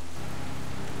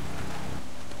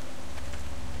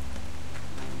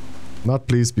 Not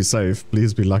please be safe,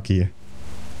 please be lucky.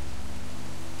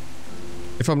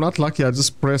 If I'm not lucky, I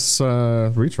just press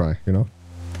retry, you know?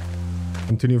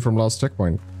 Continue from last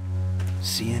checkpoint.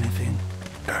 See anything?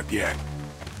 Not yet.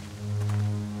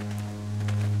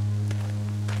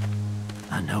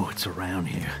 I know it's around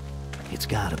here. It's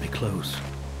gotta be close.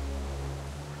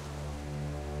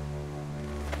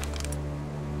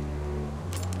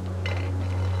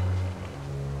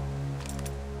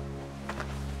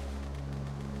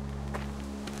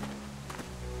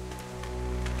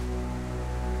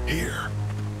 Here.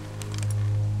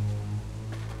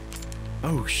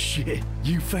 Oh shit,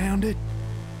 you found it?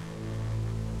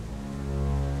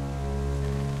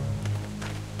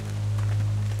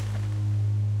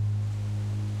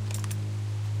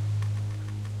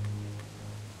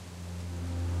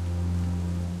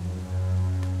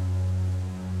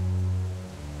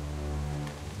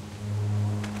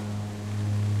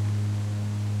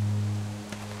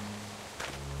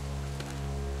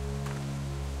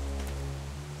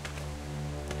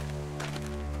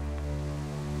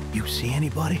 You see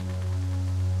anybody?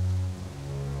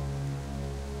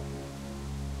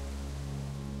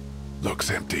 Looks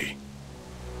empty.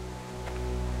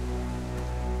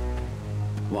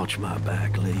 Watch my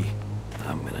back, Lee.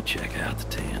 I'm gonna check out the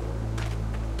tent.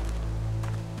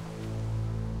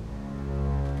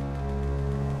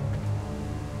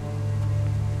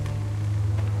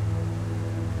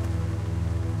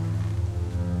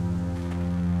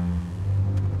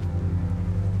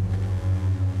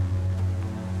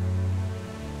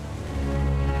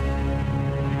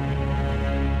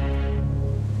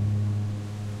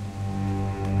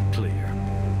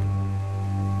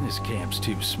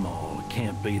 Too small. It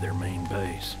can't be their main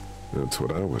base. That's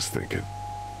what I was thinking.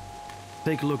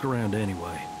 Take a look around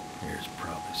anyway. There's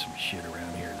probably some shit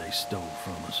around here they stole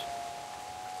from us.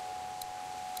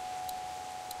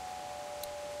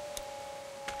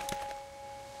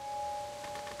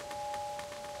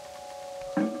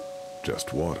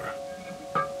 Just water.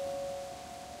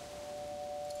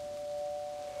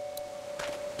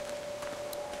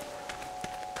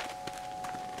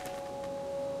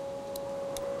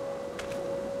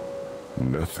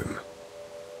 Nothing.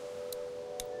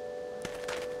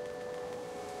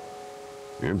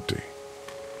 Empty.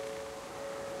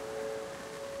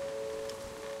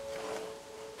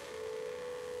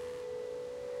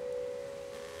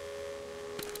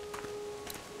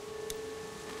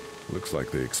 Looks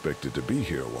like they expected to be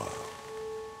here a while.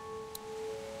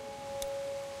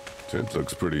 Tent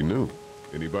looks pretty new.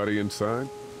 Anybody inside?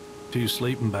 2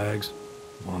 sleeping bags.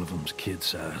 One of them's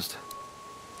kid-sized.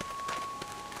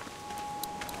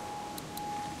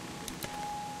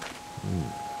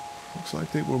 Looks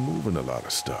like they were moving a lot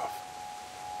of stuff.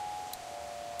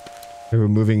 They were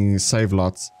moving save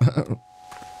lots.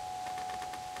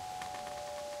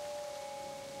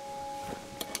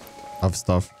 Of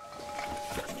stuff.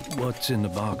 What's in the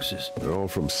boxes? They're all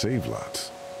from save lots.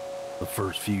 The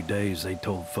first few days, they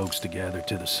told folks to gather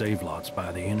to the save lots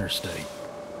by the interstate.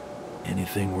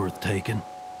 Anything worth taking?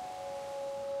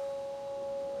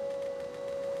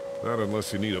 Not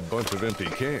unless you need a bunch of empty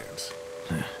cans.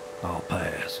 I'll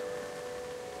pass.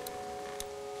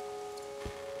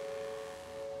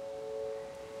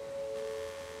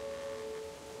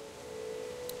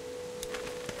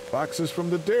 Boxes from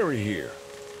the dairy here.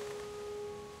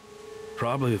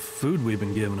 Probably the food we've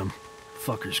been giving them.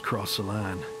 Fuckers cross the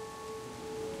line.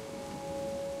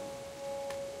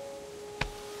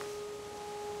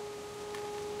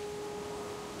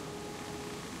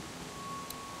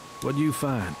 What'd you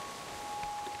find?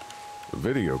 A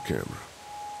video camera.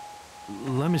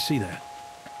 Let me see that.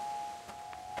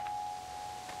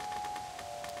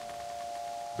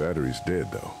 Battery's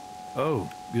dead, though.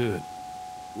 Oh, good.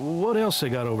 What else they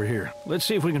got over here? Let's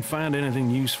see if we can find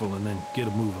anything useful and then get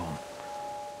a move on.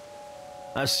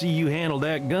 I see you handled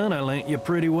that gun I lent you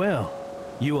pretty well.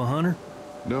 You a hunter?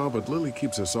 No, but Lily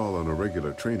keeps us all on a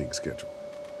regular training schedule.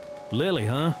 Lily,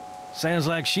 huh? Sounds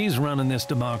like she's running this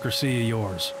democracy of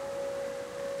yours.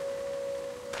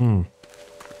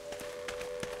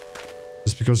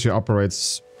 Just because she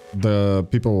operates the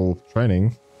people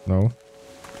training, no.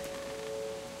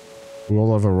 We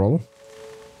all have a role.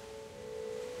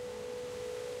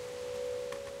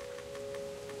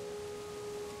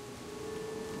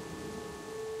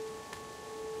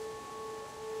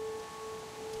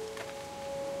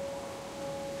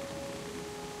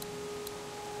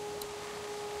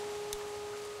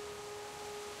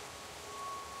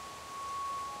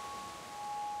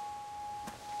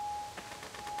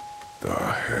 The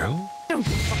hell? Don't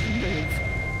fucking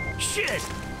move. Shit!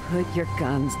 Put your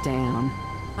guns down.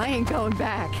 I ain't going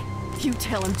back. You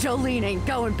tell him Jolene ain't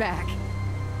going back.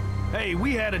 Hey,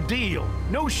 we had a deal.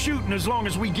 No shooting as long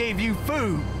as we gave you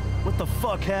food. What the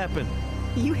fuck happened?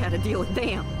 You had a deal with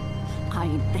them. I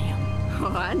ain't them.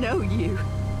 Oh, I know you.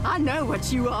 I know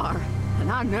what you are. And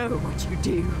I know what you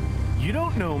do. You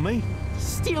don't know me.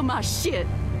 Steal my shit.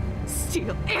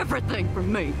 Steal everything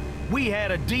from me. We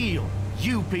had a deal.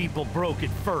 You people broke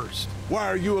it first. Why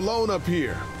are you alone up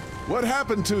here? What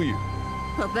happened to you?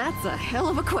 Well, that's a hell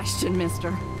of a question,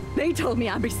 mister. They told me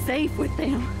I'd be safe with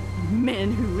them.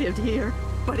 Men who lived here.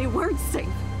 But it weren't safe.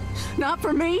 Not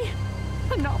for me.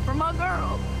 And not for my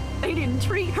girl. They didn't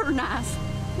treat her nice.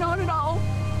 Not at all.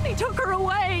 They took her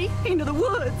away into the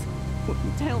woods.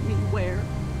 Wouldn't tell me where.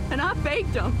 And I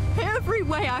begged them every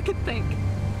way I could think.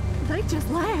 They just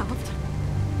laughed.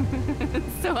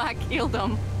 So I killed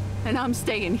them. And I'm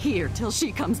staying here till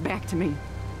she comes back to me.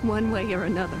 One way or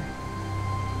another.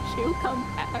 She'll come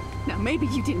back. Now, maybe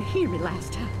you didn't hear me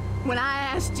last time. When I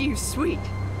asked you, sweet,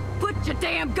 put your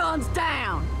damn guns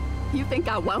down. You think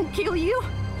I won't kill you?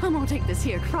 I'm gonna take this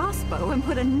here crossbow and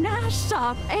put a nice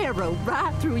sharp arrow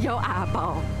right through your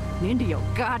eyeball. And into your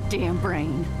goddamn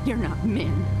brain. You're not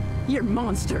men. You're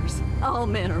monsters. All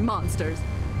men are monsters.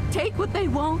 Take what they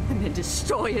want and then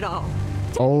destroy it all.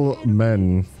 All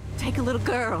men Take a little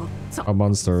girl. are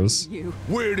monsters. You.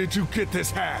 Where did you get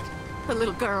this hat? A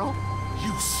little girl.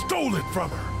 You stole it from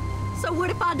her. So what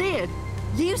if I did?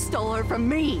 You stole her from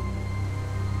me.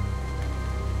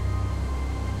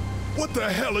 What the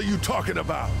hell are you talking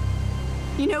about?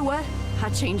 You know what? I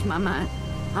changed my mind.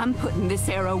 I'm putting this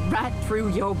arrow right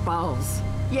through your balls.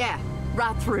 Yeah,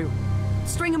 right through.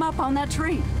 String them up on that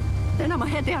tree. Then I'm gonna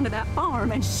head down to that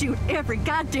farm and shoot every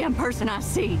goddamn person I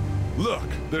see. Look,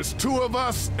 there's 2 of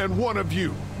us and 1 of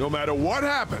you. No matter what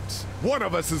happens, one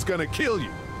of us is gonna kill you.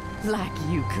 Like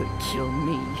you could kill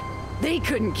me. They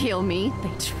couldn't kill me.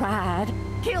 They tried.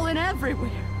 Killing everywhere.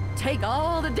 Take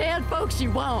all the dead folks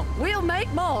you want. We'll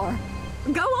make more.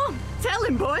 Go on. Tell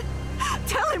him, boy.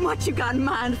 Tell him what you got in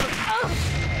mind for... Oh.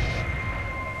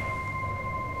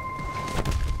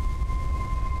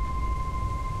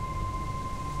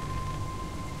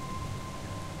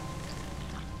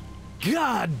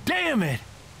 God damn it!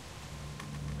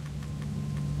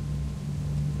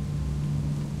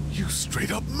 You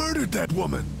straight up murdered that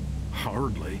woman.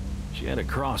 Hardly. She had a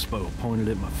crossbow pointed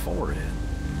at my forehead.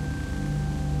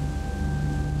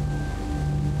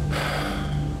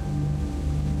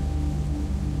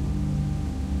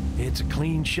 It's a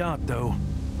clean shot, though.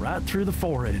 Right through the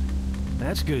forehead.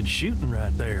 That's good shooting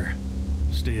right there.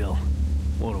 Still,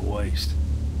 what a waste.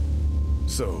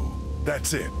 So,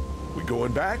 that's it. We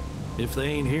going back? If they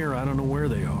ain't here, I don't know where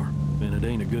they are. And it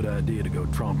ain't a good idea to go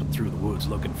tromping through the woods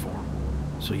looking for them.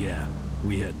 So yeah,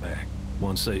 we head back.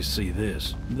 Once they see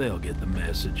this, they'll get the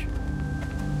message.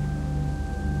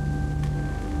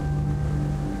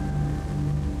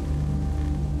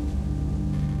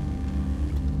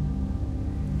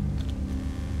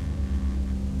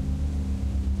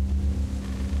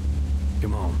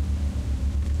 Come on.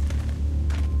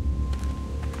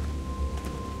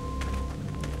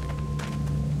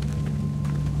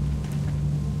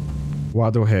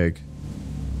 What the heck?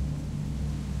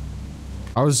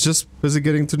 I was just busy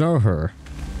getting to know her.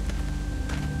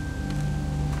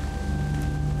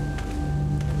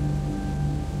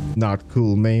 Not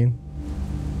cool, man.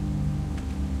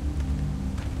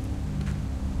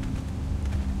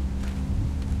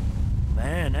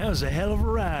 Man, that was a hell of a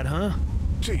ride, huh?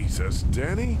 Jesus,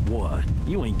 Danny. What?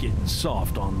 You ain't getting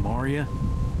soft on them, are ya?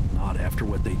 Not after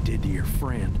what they did to your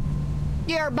friend.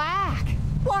 You're back.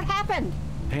 What happened?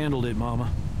 Handled it, Mama.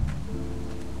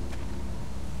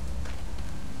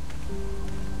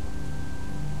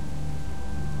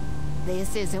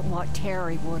 This isn't what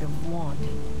Terry would have wanted.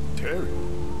 Terry?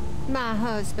 My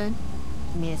husband.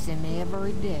 Miss him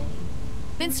every day.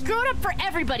 Then screw it up for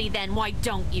everybody then, why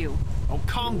don't you? Oh,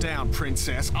 calm down,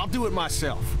 princess. I'll do it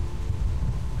myself.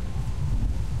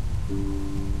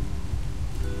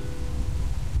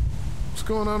 What's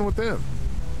going on with them?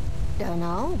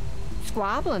 Dunno.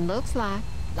 Squabbling, looks like.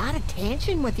 Lot of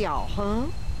tension with y'all, huh?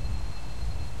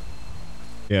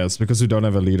 Yeah, it's because we don't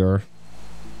have a leader.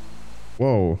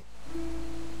 Whoa.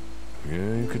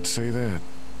 Yeah, you could say that.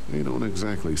 They don't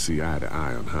exactly see eye to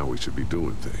eye on how we should be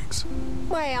doing things.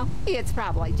 Well, it's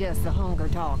probably just the hunger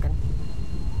talking.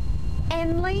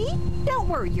 And Lee, don't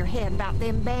worry your head about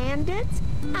them bandits.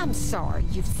 I'm sorry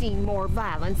you've seen more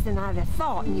violence than I'd have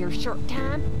thought in your short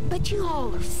time, but you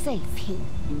all are safe here.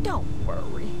 Don't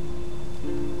worry.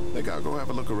 Think I'll go have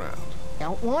a look around.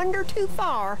 Don't wander too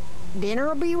far.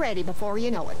 Dinner'll be ready before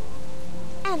you know it.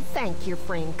 And thank your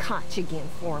friend Koch again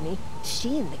for me.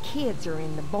 She and the kids are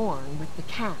in the barn with the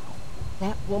cow.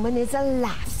 That woman is a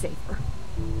lifesaver.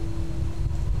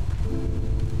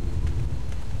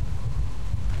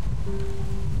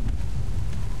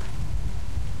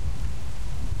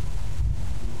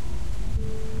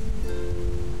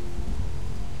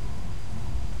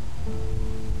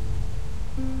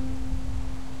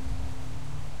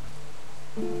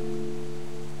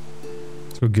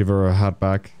 So give her a hat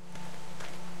back.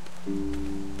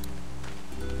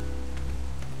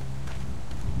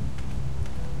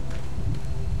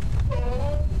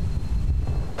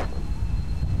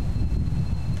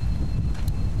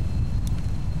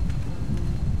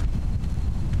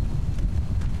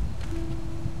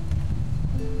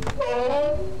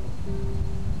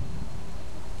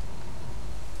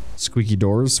 Squeaky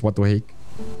doors, what the heck?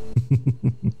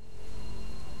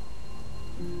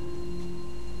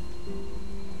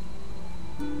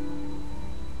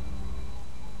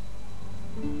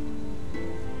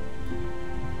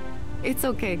 It's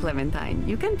okay, Clementine.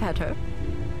 You can pet her.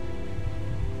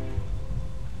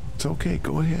 It's okay,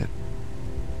 go ahead.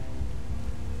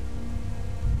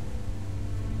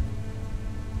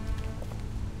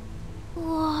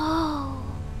 Whoa.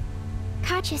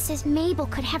 Katja says Mabel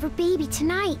could have her baby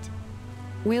tonight.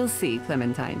 We'll see,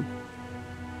 Clementine.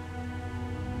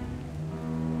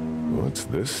 What's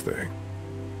this thing?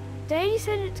 Daddy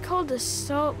said it's called a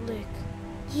salt lick.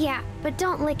 Yeah, but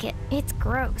don't lick it. It's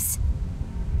gross.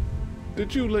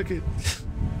 Did you lick it?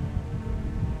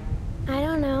 I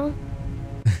don't know.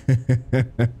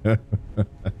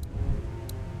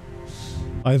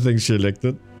 I think she licked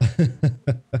it.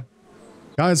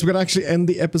 Guys, we're gonna actually end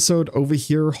the episode over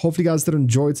here. Hopefully you guys did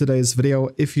enjoy today's video.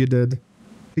 If you did,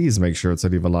 please make sure to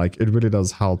leave a like. It really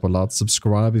does help a lot.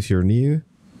 Subscribe if you're new,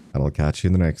 and I'll catch you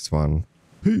in the next one.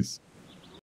 Peace.